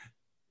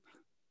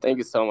 Thank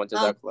you so much.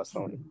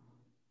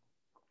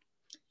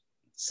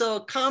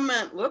 So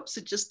comment, whoops,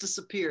 it just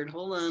disappeared.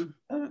 Hold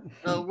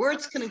on.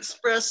 Words can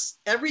express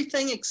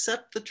everything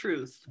except the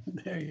truth.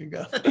 There you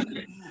go.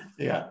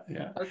 Yeah.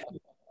 Okay.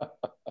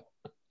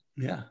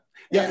 Yeah.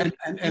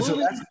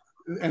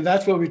 And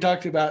that's what we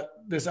talked about,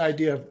 this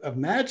idea of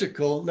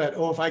magical, that,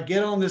 if I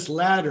get on this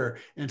ladder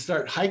and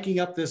start hiking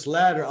up this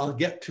ladder, I'll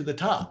get to the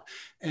top.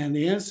 And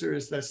the answer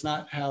is that's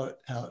not how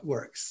it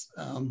works.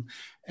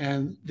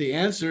 And the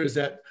answer is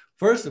that,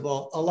 first of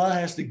all, Allah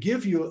has to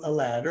give you a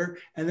ladder.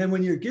 And then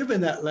when you're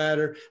given that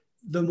ladder,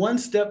 the one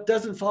step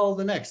doesn't follow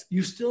the next.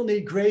 You still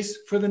need grace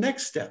for the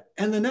next step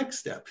and the next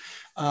step.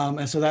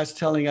 And so that's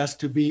telling us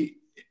to be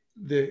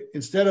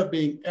instead of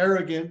being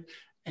arrogant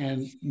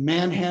and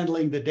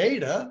manhandling the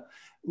data,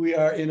 we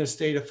are in a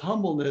state of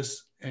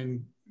humbleness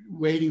and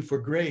waiting for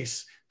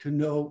grace to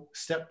know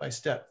step by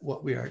step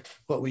what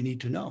we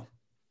need to know.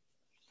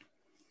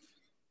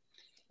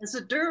 As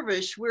a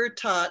dervish, we're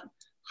taught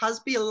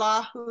Hasbi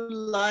Allahu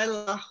la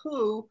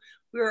ilahu.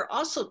 We're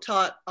also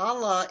taught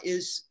Allah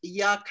is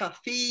Ya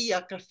Kafi,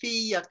 Ya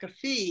Kafi, Ya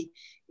Kafi.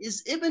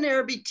 Is Ibn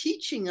Arabi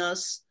teaching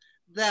us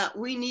that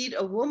we need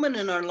a woman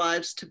in our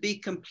lives to be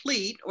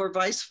complete, or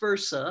vice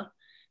versa?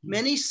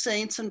 Many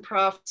saints and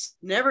prophets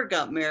never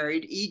got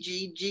married,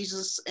 e.g.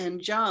 Jesus and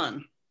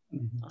John.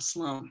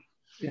 Aslam.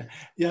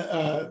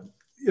 Yeah.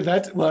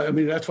 That's why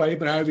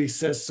Ibn Arabi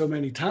says so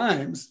many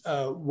times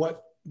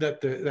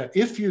that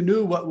if you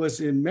knew what was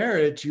in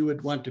marriage, you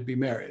would want to be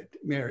married.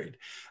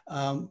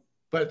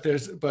 but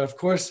of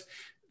course,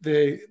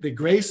 the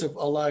grace of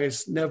Allah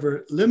is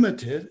never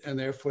limited, and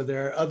therefore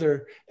there are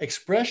other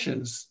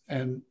expressions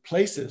and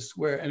places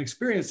and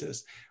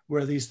experiences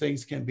where these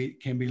things can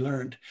be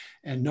learned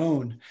and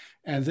known.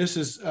 And this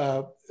is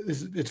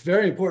it's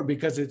very important,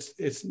 because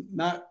it's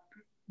not,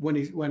 when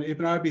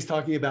Ibn Arabi is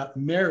talking about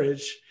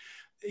marriage,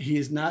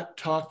 he's not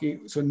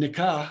talking, so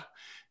nikah,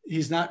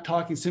 he's not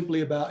talking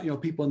simply about,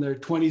 people in their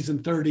 20s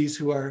and 30s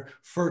who are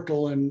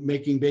fertile and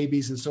making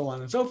babies and so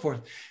on and so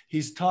forth.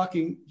 He's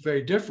talking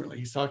very differently.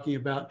 He's talking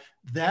about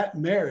that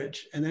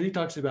marriage, and then he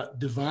talks about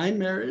divine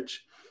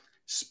marriage,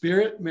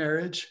 spirit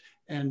marriage,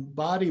 and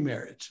body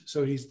marriage.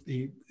 So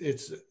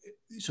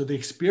so the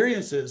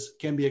experiences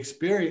can be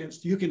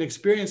experienced. You can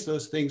experience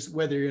those things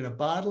whether you're in a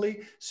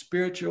bodily,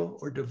 spiritual,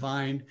 or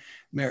divine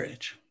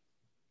marriage.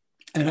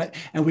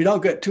 And we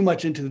don't get too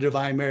much into the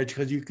divine marriage,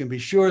 because you can be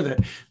sure that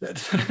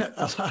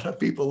a lot of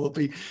people will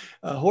be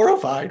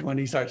horrified when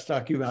he starts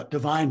talking about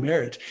divine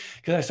marriage.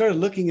 Because I started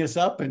looking this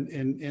up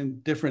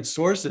in different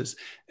sources,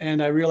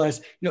 and I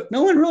realized,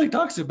 no one really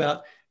talks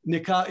about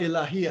nikah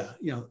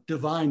ilahiyah,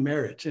 divine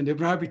marriage. And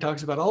Ibn Arabi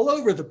talks about all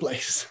over the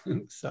place.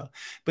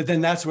 But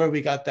then that's where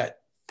we got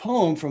that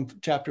poem from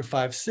chapter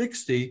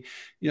 560,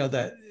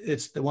 that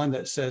it's the one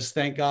that says,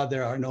 "Thank God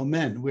there are no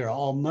men. We are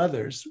all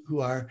mothers who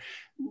are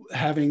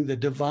having the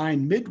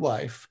divine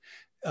midwife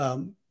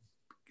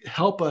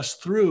help us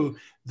through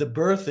the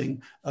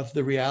birthing of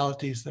the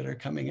realities that are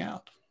coming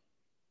out."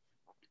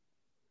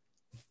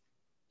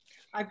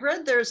 I've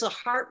read there's a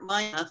heart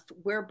math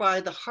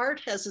whereby the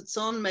heart has its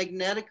own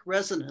magnetic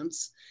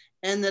resonance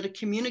and that it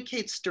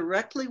communicates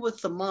directly with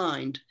the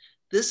mind.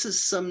 This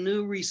is some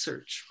new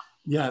research.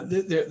 Yeah,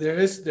 there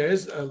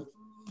is a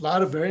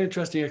lot of very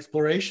interesting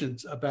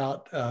explorations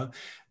about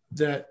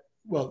that.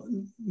 Well,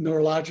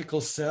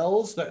 neurological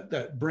cells,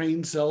 that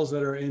brain cells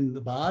that are in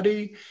the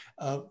body.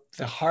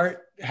 The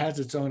heart has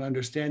its own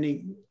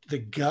understanding. The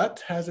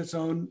gut has its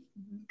own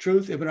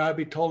truth. Ibn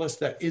Arabi told us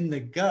that in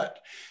the gut,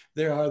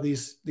 there are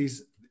these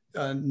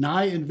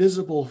nigh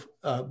invisible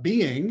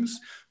beings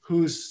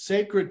whose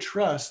sacred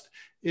trust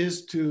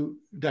is to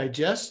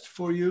digest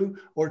for you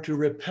or to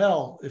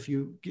repel if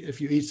you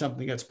eat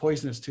something that's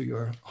poisonous to you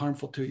or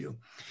harmful to you.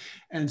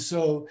 And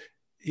so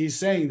he's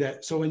saying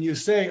that, so when you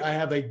say, I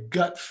have a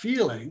gut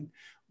feeling,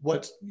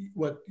 what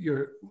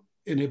you're,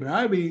 in Ibn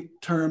Arabi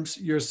terms,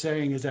 you're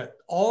saying is that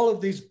all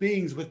of these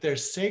beings with their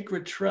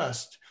sacred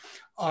trust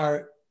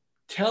are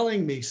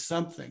telling me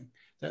something,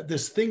 that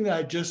this thing that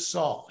I just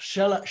saw,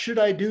 should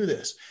I do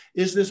this?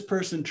 Is this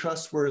person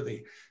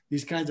trustworthy?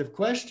 These kinds of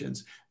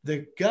questions.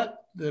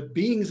 The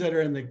beings that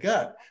are in the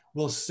gut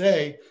will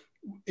say,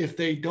 if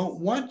they don't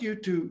want you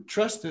to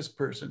trust this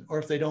person, or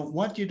if they don't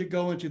want you to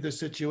go into this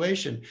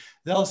situation,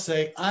 they'll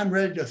say, I'm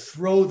ready to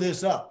throw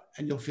this up.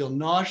 And you'll feel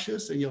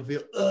nauseous, and you'll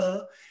feel,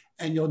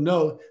 and you'll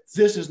know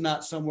this is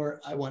not somewhere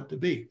I want to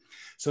be.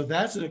 So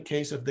that's in a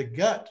case of the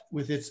gut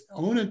with its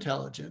own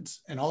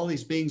intelligence, and all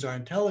these beings are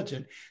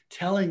intelligent,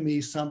 telling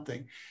me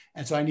something.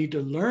 And so I need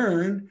to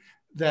learn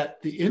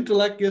that the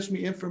intellect gives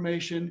me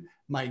information,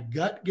 my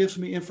gut gives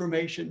me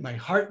information, my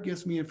heart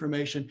gives me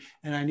information,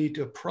 and I need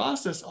to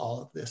process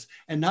all of this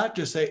and not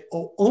just say,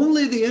 oh,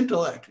 only the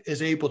intellect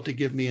is able to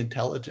give me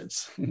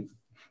intelligence.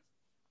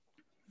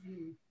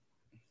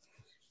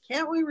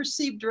 Can't we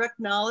receive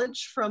direct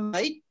knowledge from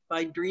light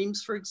by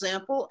dreams, for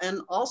example, and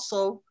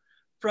also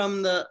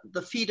from the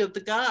feet of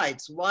the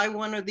guides? Why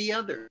one or the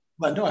other?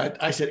 But no,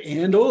 I said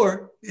and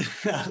or.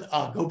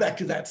 I'll go back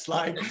to that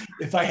slide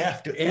if I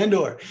have to, and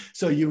or.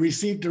 So you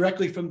receive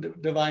directly from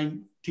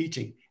divine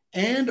teaching,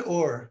 and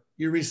or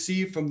you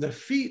receive from the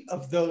feet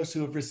of those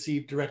who have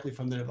received directly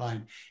from the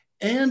divine,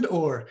 and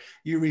or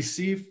you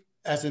receive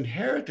as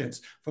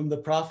inheritance from the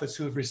prophets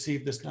who have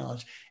received this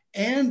knowledge,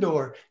 and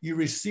or you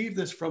receive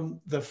this from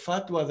the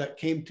fatwa that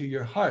came to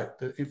your heart,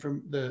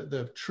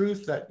 the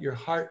truth that your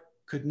heart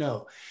could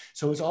know.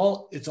 So it's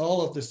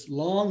all of this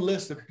long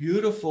list of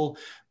beautiful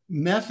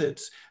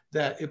methods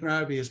that Ibn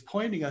Arabi is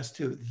pointing us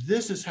to.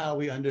 This is how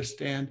we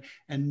understand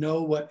and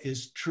know what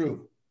is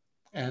true.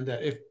 And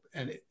that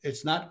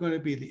it's not going to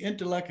be the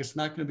intellect, it's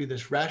not going to be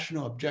this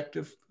rational,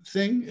 objective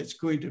thing. It's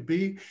going to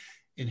be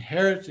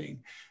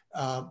inheriting,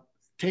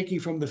 taking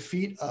from the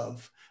feet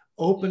of,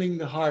 opening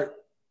the heart,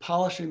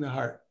 polishing the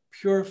heart,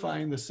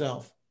 purifying the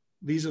self.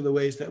 These are the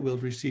ways that we'll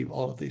receive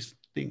all of these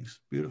things.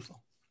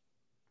 Beautiful.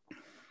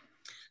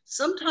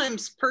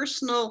 Sometimes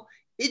personal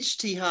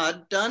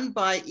ijtihad done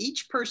by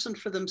each person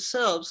for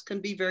themselves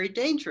can be very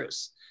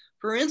dangerous.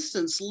 For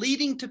instance,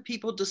 leading to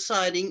people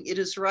deciding it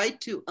is right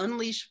to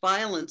unleash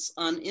violence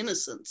on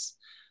innocents.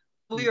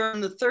 We are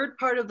in the third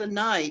part of the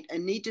night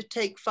and need to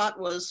take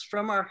fatwas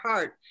from our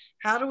heart.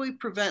 How do we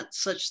prevent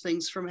such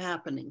things from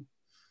happening?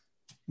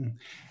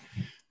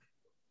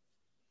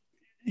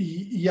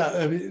 Yeah,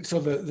 I mean, so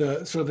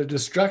the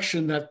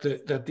destruction that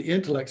the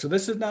intellect. So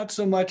this is not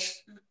so much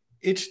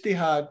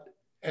ijtihad,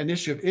 an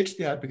issue of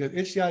ijtihad, because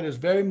ijtihad is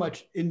very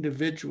much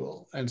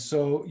individual, and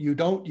so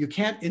you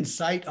can't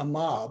incite a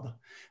mob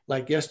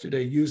like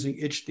yesterday using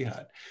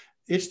ijtihad.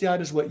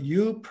 Ijtihad is what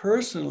you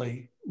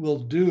personally will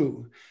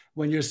do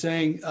when you're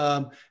saying,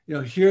 you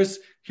know, here's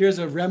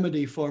a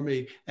remedy for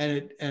me,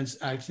 and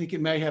I think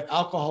it may have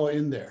alcohol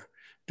in there.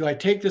 Do I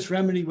take this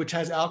remedy which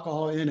has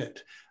alcohol in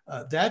it?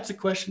 That's a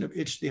question of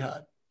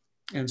ijtihad.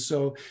 And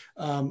so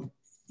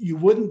you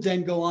wouldn't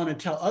then go on and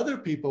tell other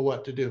people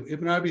what to do.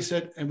 Ibn Arabi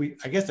said, and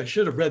I guess I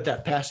should have read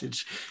that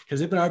passage,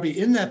 because Ibn Arabi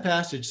in that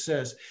passage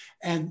says,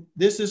 and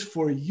this is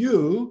for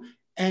you,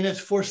 and it's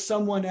for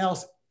someone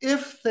else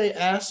if they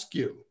ask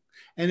you.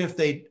 And if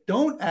they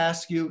don't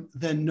ask you,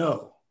 then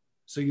no.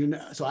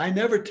 So I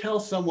never tell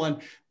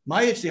someone,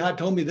 my ijtihad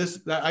told me this,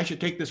 that I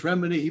should take this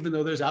remedy, even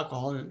though there's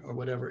alcohol in it or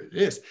whatever it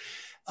is.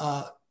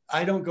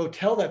 I don't go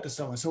tell that to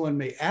someone. Someone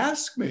may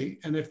ask me,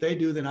 and if they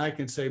do, then I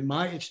can say,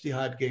 my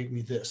ijtihad gave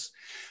me this.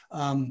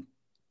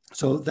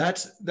 So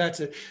that's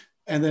it.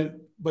 And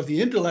then, but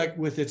the intellect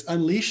with its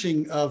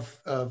unleashing of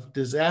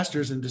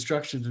disasters and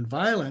destructions and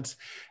violence,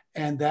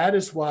 and that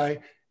is why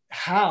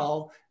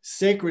how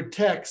sacred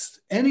text,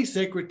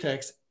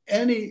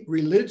 any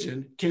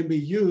religion can be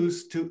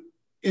used to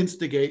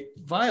instigate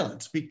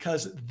violence,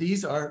 because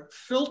these are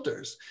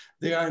filters.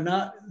 They are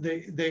not,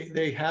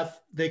 they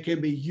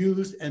can be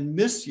used and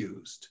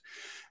misused.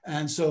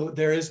 And so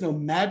there is no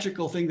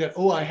magical thing that,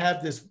 oh, I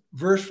have this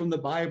verse from the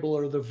Bible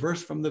or the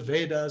verse from the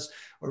Vedas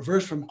or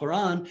verse from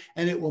Quran,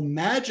 and it will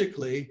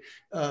magically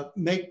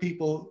make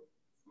people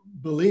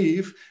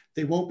believe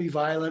they won't be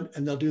violent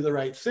and they'll do the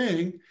right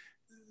thing.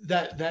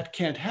 That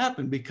can't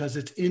happen, because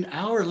it's in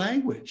our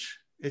language.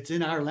 It's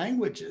in our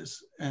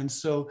languages. And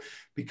so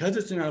because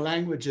it's in our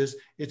languages,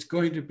 it's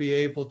going to be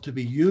able to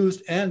be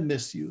used and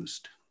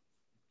misused.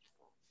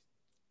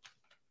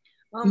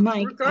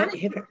 Mike,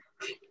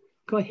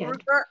 go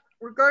ahead.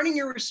 Regarding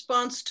your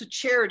response to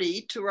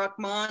charity, to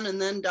Rahman,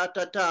 and then ...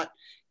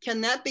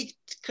 can that be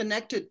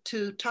connected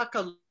to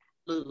taqallub?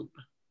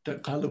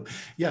 Taqallub,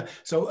 yeah.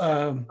 So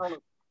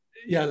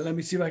yeah, let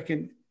me see if I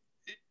can.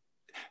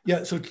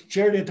 Yeah, so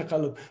charity and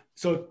taqallub.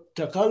 So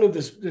taqallub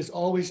is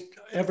always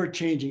ever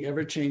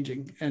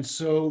changing. And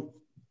so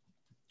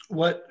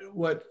what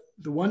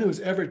the one who is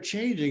ever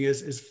changing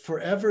is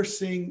forever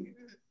seeing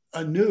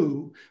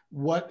anew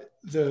what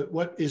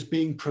is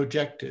being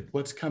projected,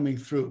 what's coming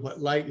through,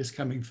 what light is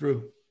coming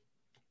through.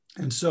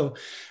 And so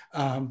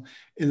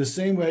in the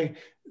same way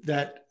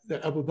that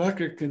Abu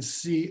Bakr can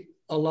see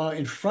Allah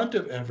in front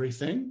of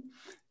everything,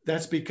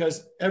 that's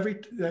because every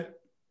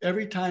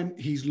time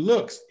he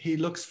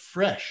looks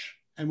fresh.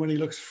 And when he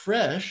looks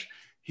fresh,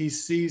 he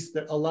sees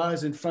that Allah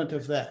is in front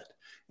of that.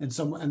 And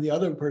the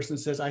other person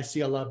says, I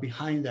see Allah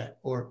behind that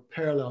or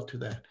parallel to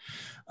that.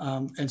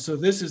 And so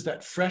this is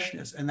that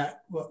freshness. And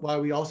that why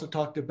we also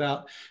talked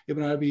about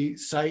Ibn Arabi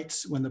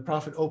cites when the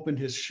Prophet opened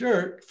his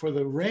shirt for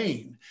the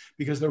rain,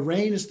 because the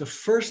rain is the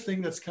first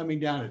thing that's coming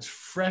down. It's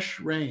fresh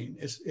rain.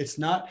 It's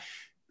not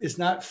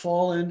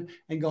fallen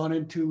and gone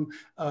into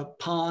a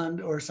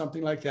pond or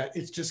something like that.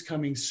 It's just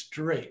coming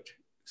straight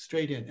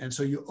in. And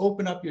so you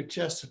open up your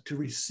chest to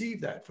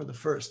receive that for the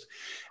first.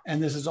 And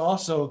this is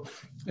also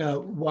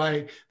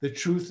why the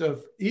truth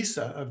of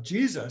Isa, of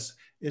Jesus,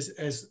 is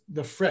as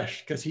the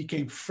fresh, because he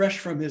came fresh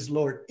from his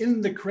Lord in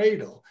the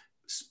cradle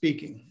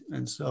speaking.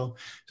 And so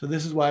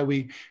this is why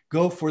we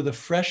go for the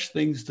fresh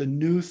things, the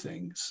new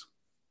things.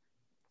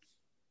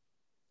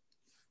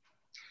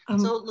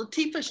 So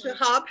Latifa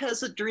Shahab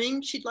has a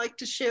dream she'd like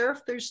to share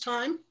if there's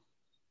time.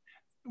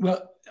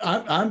 Well,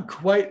 I'm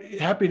quite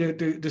happy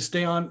to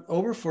stay on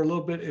over for a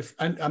little bit. If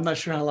I'm not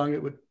sure how long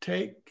it would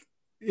take.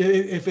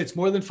 If it's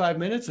more than 5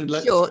 minutes, and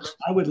short.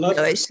 I would love.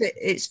 No,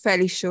 it's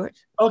fairly short.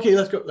 Okay,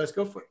 let's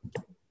go for it.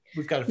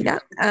 We've got a few. Yeah,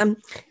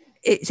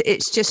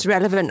 it's just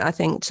relevant, I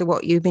think, to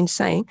what you've been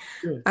saying.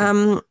 Sure.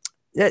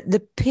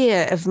 The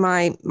peer of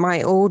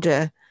my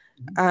order.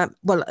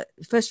 Well,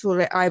 first of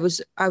all, I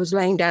was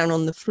laying down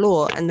on the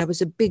floor, and there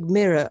was a big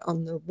mirror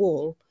on the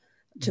wall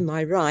to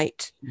my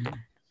right. Mm-hmm.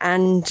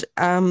 And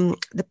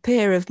the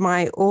peer of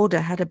my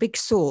order had a big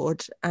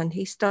sword, and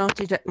he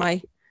started at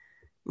my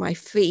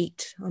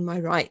feet on my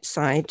right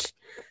side,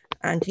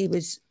 and he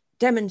was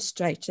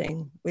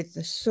demonstrating with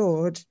the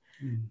sword,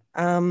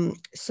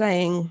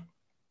 saying,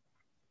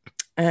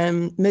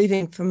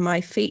 moving from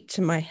my feet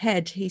to my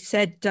head, he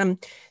said,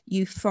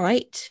 you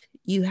fight,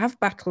 you have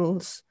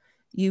battles,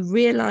 you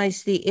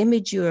realize the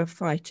image you are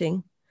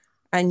fighting,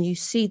 and you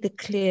see the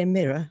clear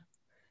mirror,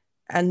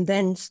 and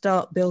then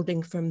start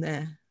building from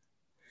there.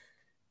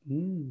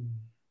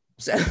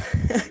 So,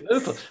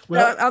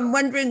 well, I'm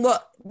wondering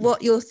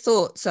what your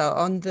thoughts are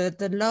on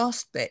the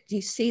last bit.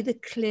 You see the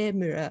clear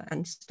mirror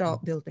and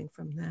start building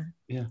from there.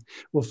 Yeah.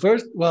 Well,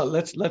 first,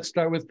 let's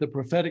start with the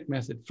prophetic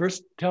method.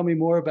 First, tell me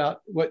more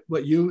about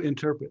what you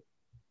interpret.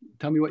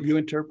 Tell me what you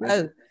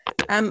interpret.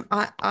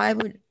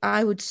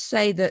 I would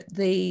say that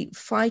the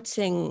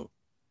fighting,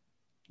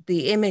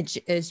 the image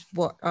is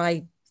what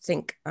I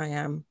think I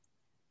am,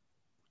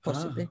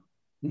 possibly.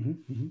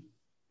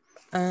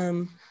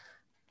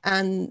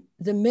 And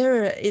the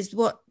mirror is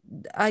what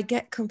I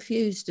get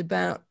confused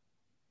about,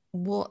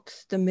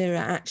 what the mirror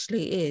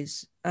actually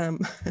is.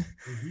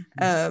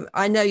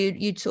 I know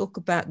you talk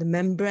about the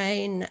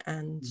membrane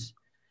and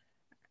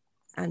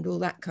and all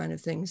that kind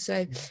of thing.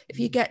 So if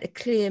you get a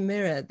clear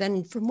mirror,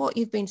 then from what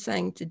you've been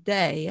saying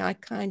today, I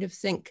kind of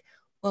think,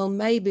 well,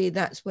 maybe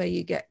that's where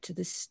you get to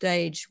the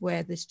stage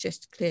where there's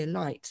just clear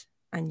light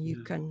and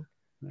you can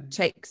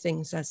take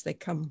things as they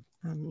come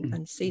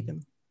and see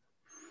them.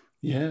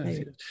 Yes,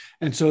 yes.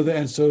 And so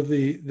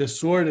the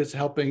sword is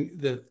helping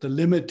the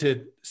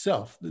limited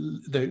self,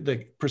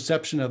 the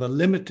perception of a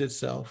limited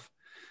self,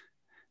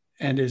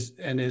 and is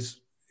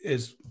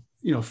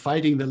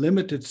fighting the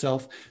limited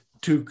self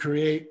to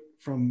create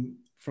from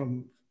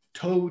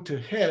toe to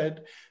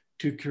head,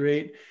 to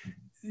create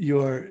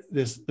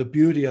the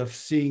beauty of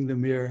seeing the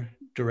mirror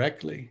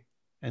directly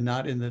and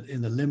not in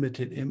the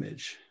limited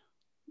image.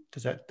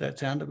 Does that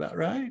sound about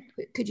right?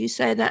 Could you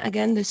say that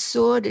again? The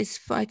sword is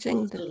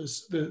fighting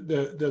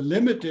the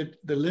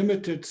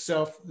limited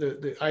self,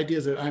 the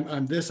ideas that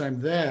I'm this,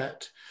 I'm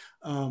that.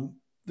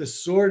 The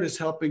sword is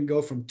helping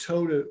go from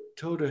toe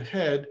to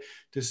head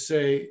to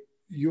say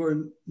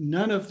you're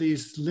none of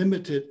these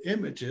limited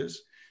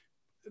images,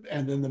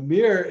 and then the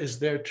mirror is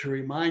there to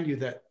remind you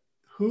that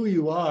who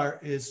you are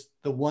is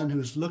the one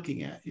who's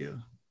looking at you.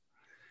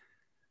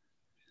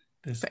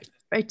 Very,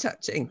 very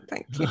touching.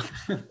 Thank you.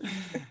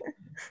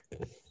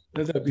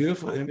 Those are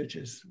beautiful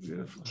images.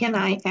 Beautiful. Can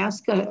I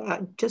ask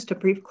just a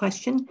brief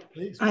question?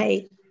 Please.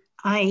 I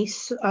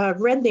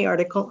read the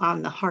article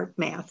on the heart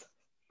math,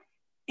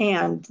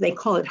 and they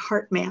call it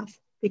heart math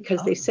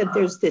because they said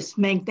there's this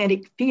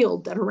magnetic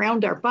field that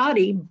around our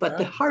body, but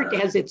the heart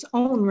has its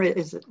own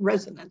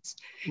resonance,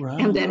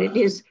 and that it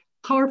is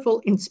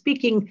powerful in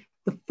speaking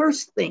the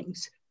first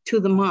things to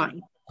the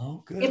mind.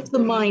 Oh, good. If the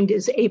mind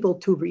is able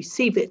to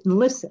receive it and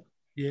listen.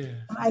 Yeah.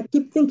 I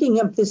keep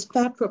thinking of this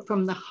fatwa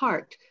from the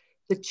heart,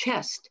 the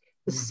chest,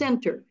 the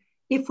center.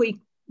 If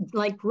we,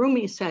 like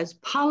Rumi says,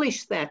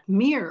 polish that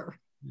mirror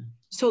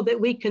so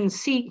that we can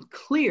see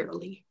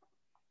clearly,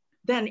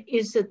 then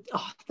is it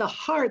the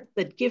heart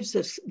that gives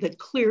us the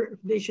clear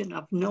vision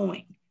of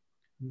knowing?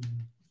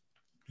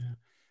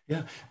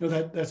 Yeah, no,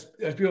 that's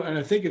beautiful. And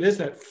I think it is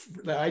that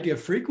the idea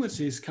of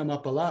frequencies come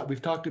up a lot.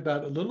 We've talked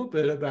about a little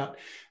bit about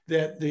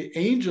that the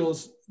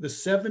angels, the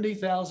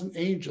 70,000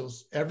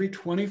 angels, every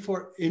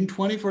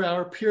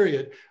 24-hour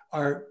period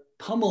are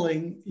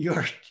pummeling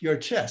your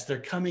chest.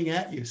 They're coming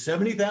at you,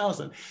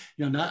 70,000,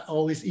 not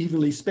always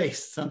evenly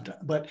spaced sometimes,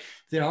 but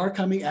they are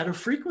coming at a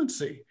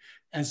frequency.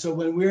 And so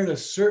when we're in a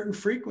certain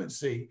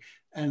frequency,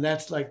 and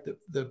that's like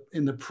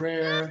in the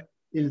prayer,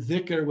 in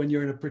dhikr, when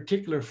you're in a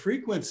particular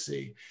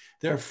frequency,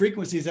 there are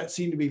frequencies that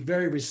seem to be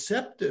very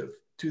receptive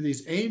to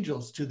these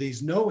angels, to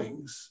these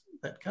knowings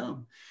that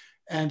come.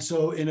 And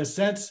so in a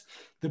sense,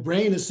 the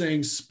brain is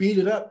saying, speed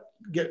it up,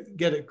 get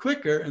it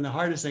quicker. And the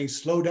heart is saying,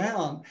 slow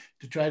down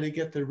to try to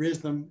get the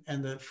rhythm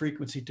and the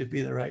frequency to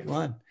be the right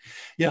one.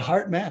 Yeah,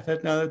 heart math,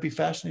 that'd be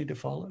fascinating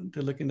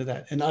to look into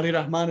that. And Ali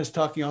Rahman is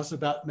talking also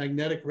about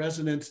magnetic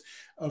resonance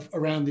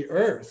around the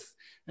earth,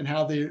 and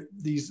how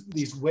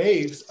these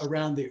waves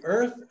around the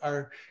earth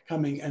are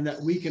coming, and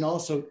that we can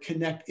also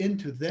connect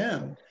into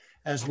them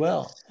as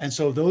well. And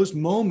so those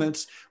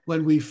moments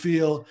when we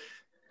feel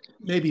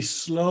maybe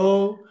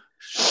slow,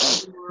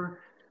 sure,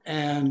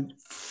 and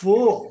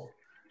full,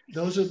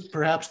 those are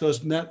perhaps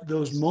those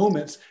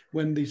moments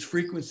when these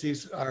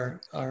frequencies are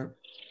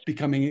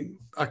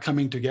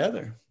coming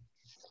together.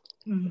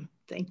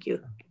 Thank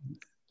you.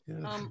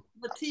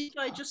 Latif,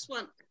 I just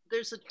want,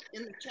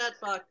 in the chat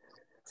box,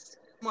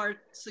 Mark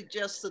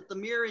suggests that the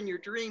mirror in your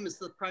dream is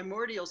the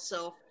primordial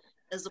self,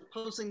 as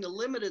opposing the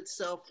limited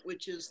self,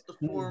 which is the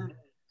form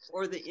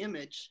or the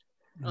image.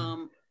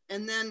 And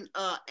then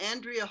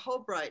Andrea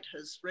Holbright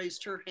has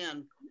raised her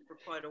hand for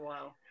quite a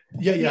while.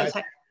 Yeah. Yes,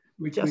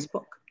 we just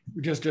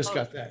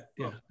got that.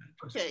 Yeah.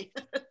 Okay.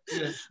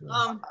 Yes.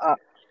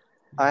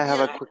 I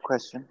have a quick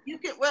question. You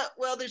can.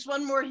 Well, there's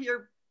one more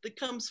here that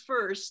comes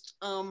first.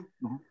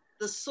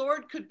 The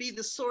sword could be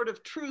the sword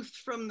of truth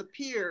from the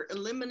pier,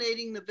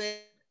 eliminating the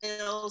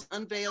veils,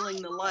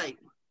 unveiling the light.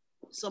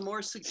 Some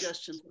more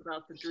suggestions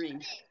about the dream.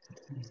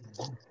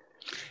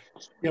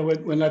 Yeah,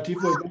 when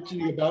Latif was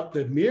mentioning about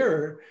the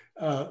mirror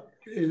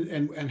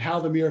and how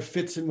the mirror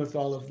fits in with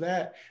all of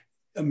that,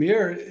 a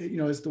mirror,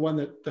 is the one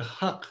that the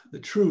haq, the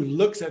true,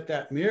 looks at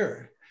that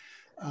mirror,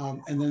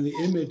 and then the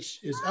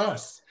image is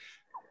us.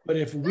 But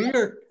if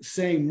we're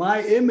saying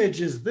my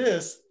image is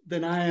this,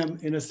 then I am,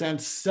 in a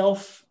sense,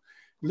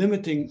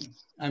 self-limiting.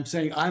 I'm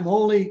saying I'm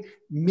only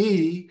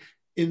me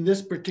in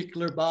this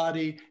particular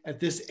body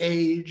at this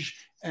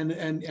age, and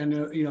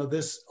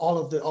this all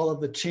of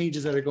the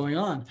changes that are going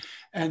on.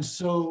 And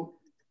so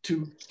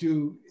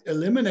to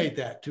eliminate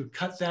that, to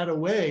cut that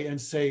away and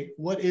say,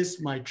 what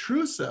is my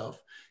true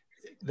self?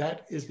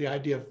 That is the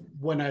idea of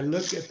when I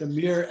look at the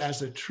mirror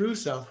as a true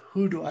self,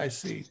 who do I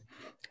see?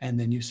 And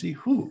then you see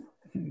who.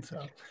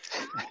 So,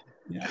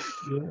 yeah.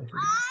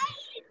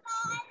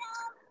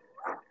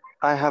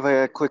 I have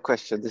a quick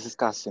question. This is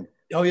Qasim.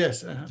 Oh,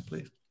 yes,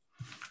 please.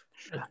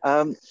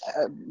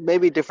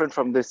 Maybe different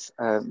from this,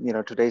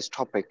 today's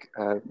topic,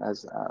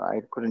 as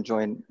I couldn't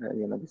join,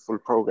 the full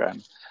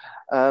program.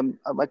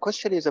 My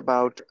question is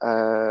about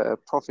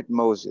Prophet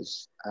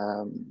Moses.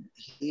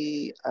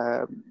 He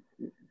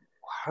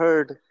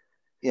heard,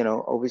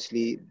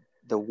 obviously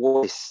the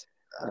voice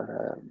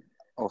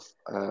of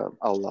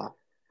Allah,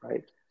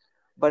 right?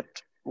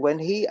 But when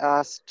he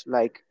asked,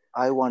 like,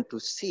 I want to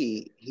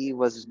see, he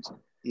was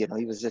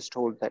just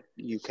told that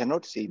you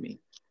cannot see me.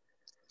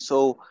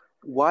 So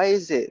why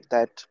is it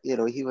that,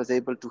 he was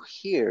able to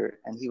hear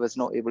and he was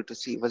not able to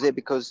see? Was it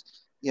because,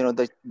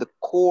 the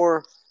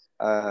core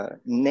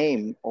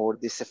name or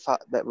the sifa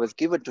that was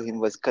given to him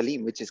was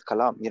Kalim, which is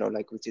Kalam,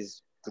 which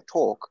is to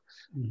talk.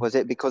 Was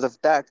it because of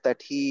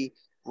that he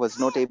was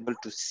not able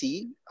to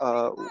see?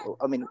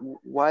 I mean,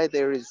 why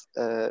there is,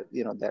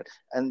 that?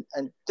 And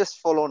just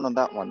follow on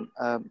that one.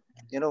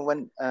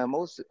 When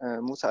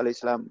Musa alayhi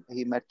salam,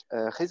 he met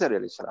Khizr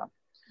alayhi salam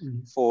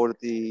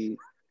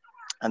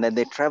and then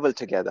they traveled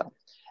together.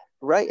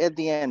 Right at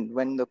the end,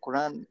 when the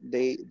Quran,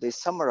 they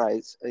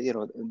summarize,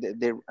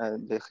 the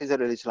Khizr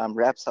alayhi salam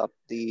wraps up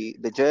the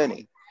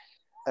journey.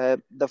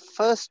 The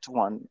first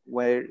one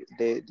where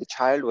the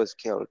child was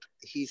killed,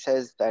 he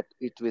says that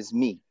it was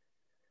me.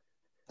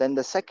 Then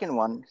the second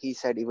one, he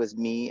said it was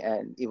me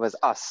and it was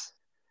us.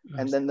 Yes.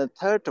 And then the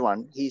third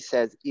one, he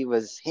says it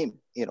was him,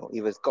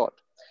 it was God.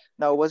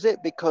 Now, was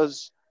it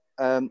because,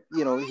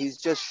 he's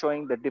just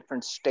showing the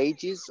different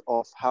stages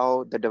of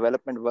how the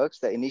development works,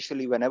 that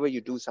initially, whenever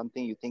you do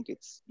something, you think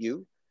it's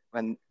you,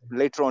 when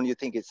later on you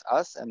think it's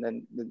us, and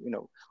then,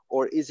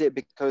 or is it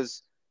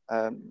because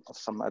of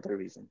some other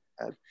reason?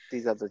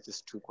 These are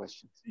just two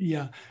questions.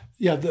 Yeah.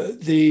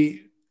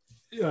 The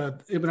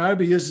Ibn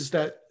Arabi uses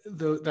that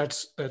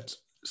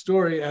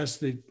story as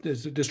the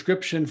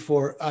description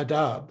for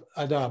adab,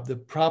 the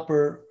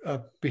proper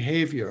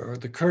behavior, or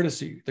the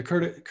courtesy, the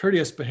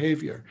courteous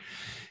behavior.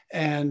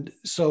 And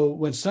so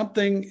when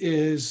something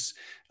is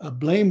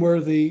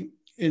blameworthy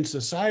in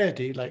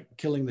society, like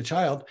killing the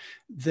child,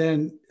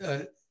 then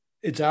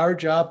it's our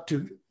job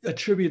to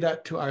attribute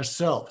that to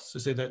ourselves, to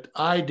say that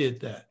I did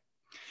that.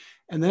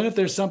 And then if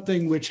there's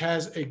something which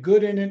has a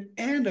good in it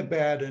and a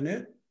bad in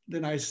it,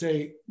 then I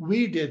say,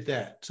 we did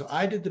that. So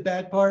I did the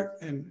bad part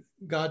and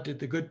God did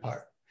the good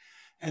part.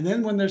 And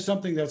then when there's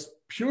something that's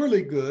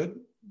purely good,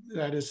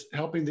 that is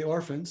helping the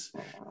orphans,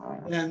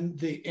 then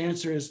the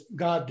answer is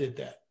God did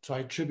that. So I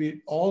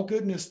attribute all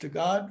goodness to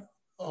God,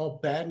 all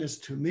badness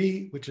to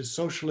me, which is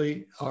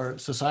socially or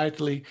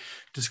societally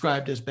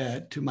described as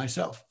bad, to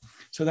myself.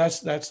 So that's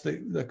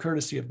the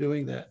courtesy of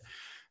doing that.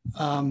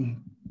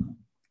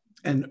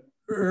 And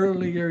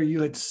earlier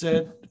you had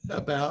said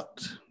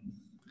about,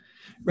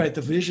 right,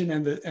 the vision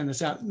and the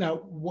sound. Now,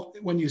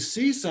 when you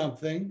see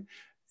something,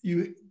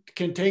 you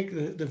can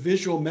take the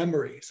visual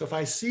memory. So if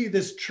I see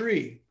this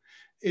tree,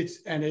 it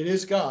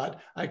is God,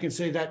 I can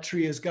say that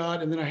tree is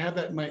God. And then I have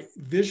that in my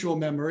visual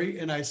memory.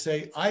 And I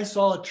say, I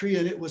saw a tree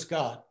and it was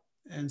God.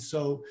 And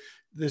so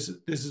this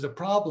is a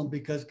problem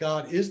because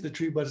God is the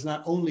tree, but it's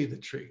not only the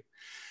tree.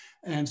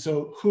 And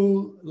so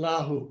hu,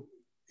 lahu,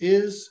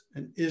 is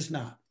and is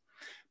not.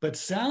 But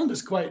sound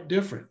is quite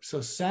different.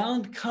 So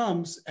sound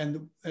comes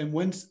and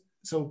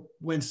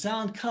when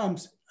sound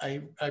comes,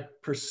 I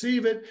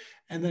perceive it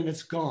and then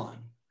it's gone.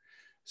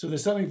 So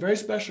there's something very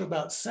special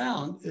about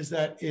sound, is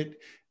that it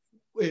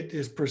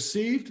is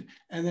perceived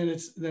and then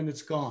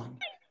it's gone.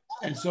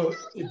 And so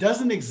it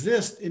doesn't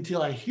exist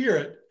until I hear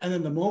it. And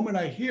then the moment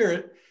I hear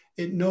it,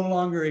 it no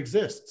longer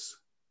exists.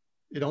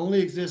 It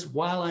only exists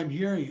while I'm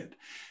hearing it.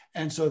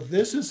 And so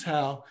this is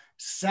how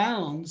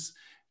sounds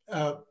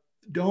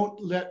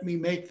don't let me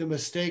make the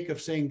mistake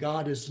of saying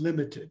God is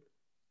limited.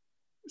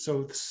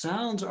 So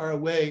sounds are a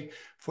way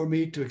for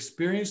me to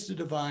experience the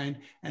divine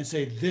and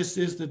say, this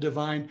is the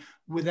divine,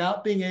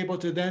 without being able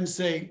to then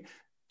say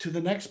to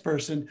the next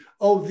person,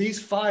 oh, these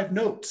 5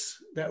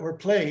 notes that were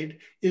played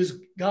is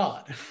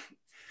God.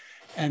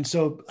 And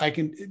so I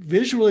can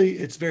visually,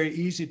 it's very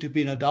easy to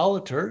be an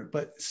idolater,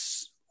 but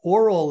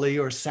orally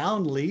or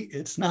soundly,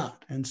 it's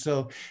not. And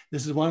so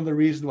this is one of the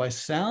reasons why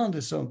sound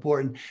is so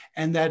important,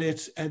 and that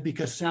it's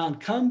because sound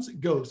comes,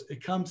 it goes,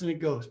 it comes and it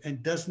goes,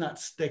 and does not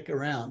stick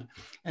around.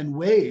 And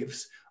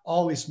waves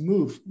always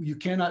move. You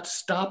cannot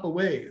stop a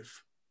wave.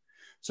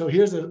 So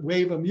here's a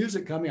wave of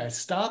music coming. I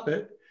stop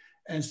it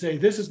and say,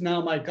 this is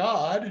now my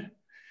God.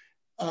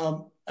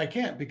 I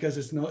can't, because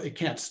it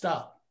can't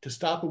stop. To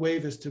stop a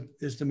wave is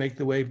to make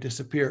the wave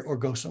disappear or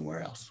go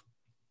somewhere else.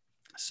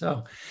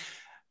 So,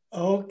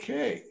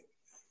 okay.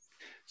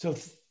 So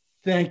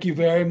thank you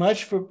very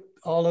much for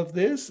all of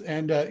this.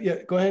 And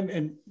yeah, go ahead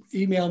and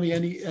email me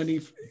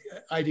any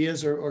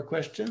ideas or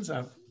questions,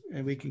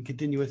 and we can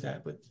continue with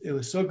that. But it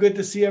was so good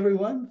to see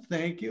everyone.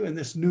 Thank you in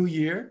this new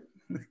year.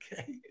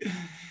 Okay.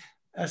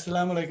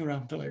 Assalamu alaikum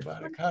warahmatullahi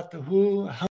wabarakatuh.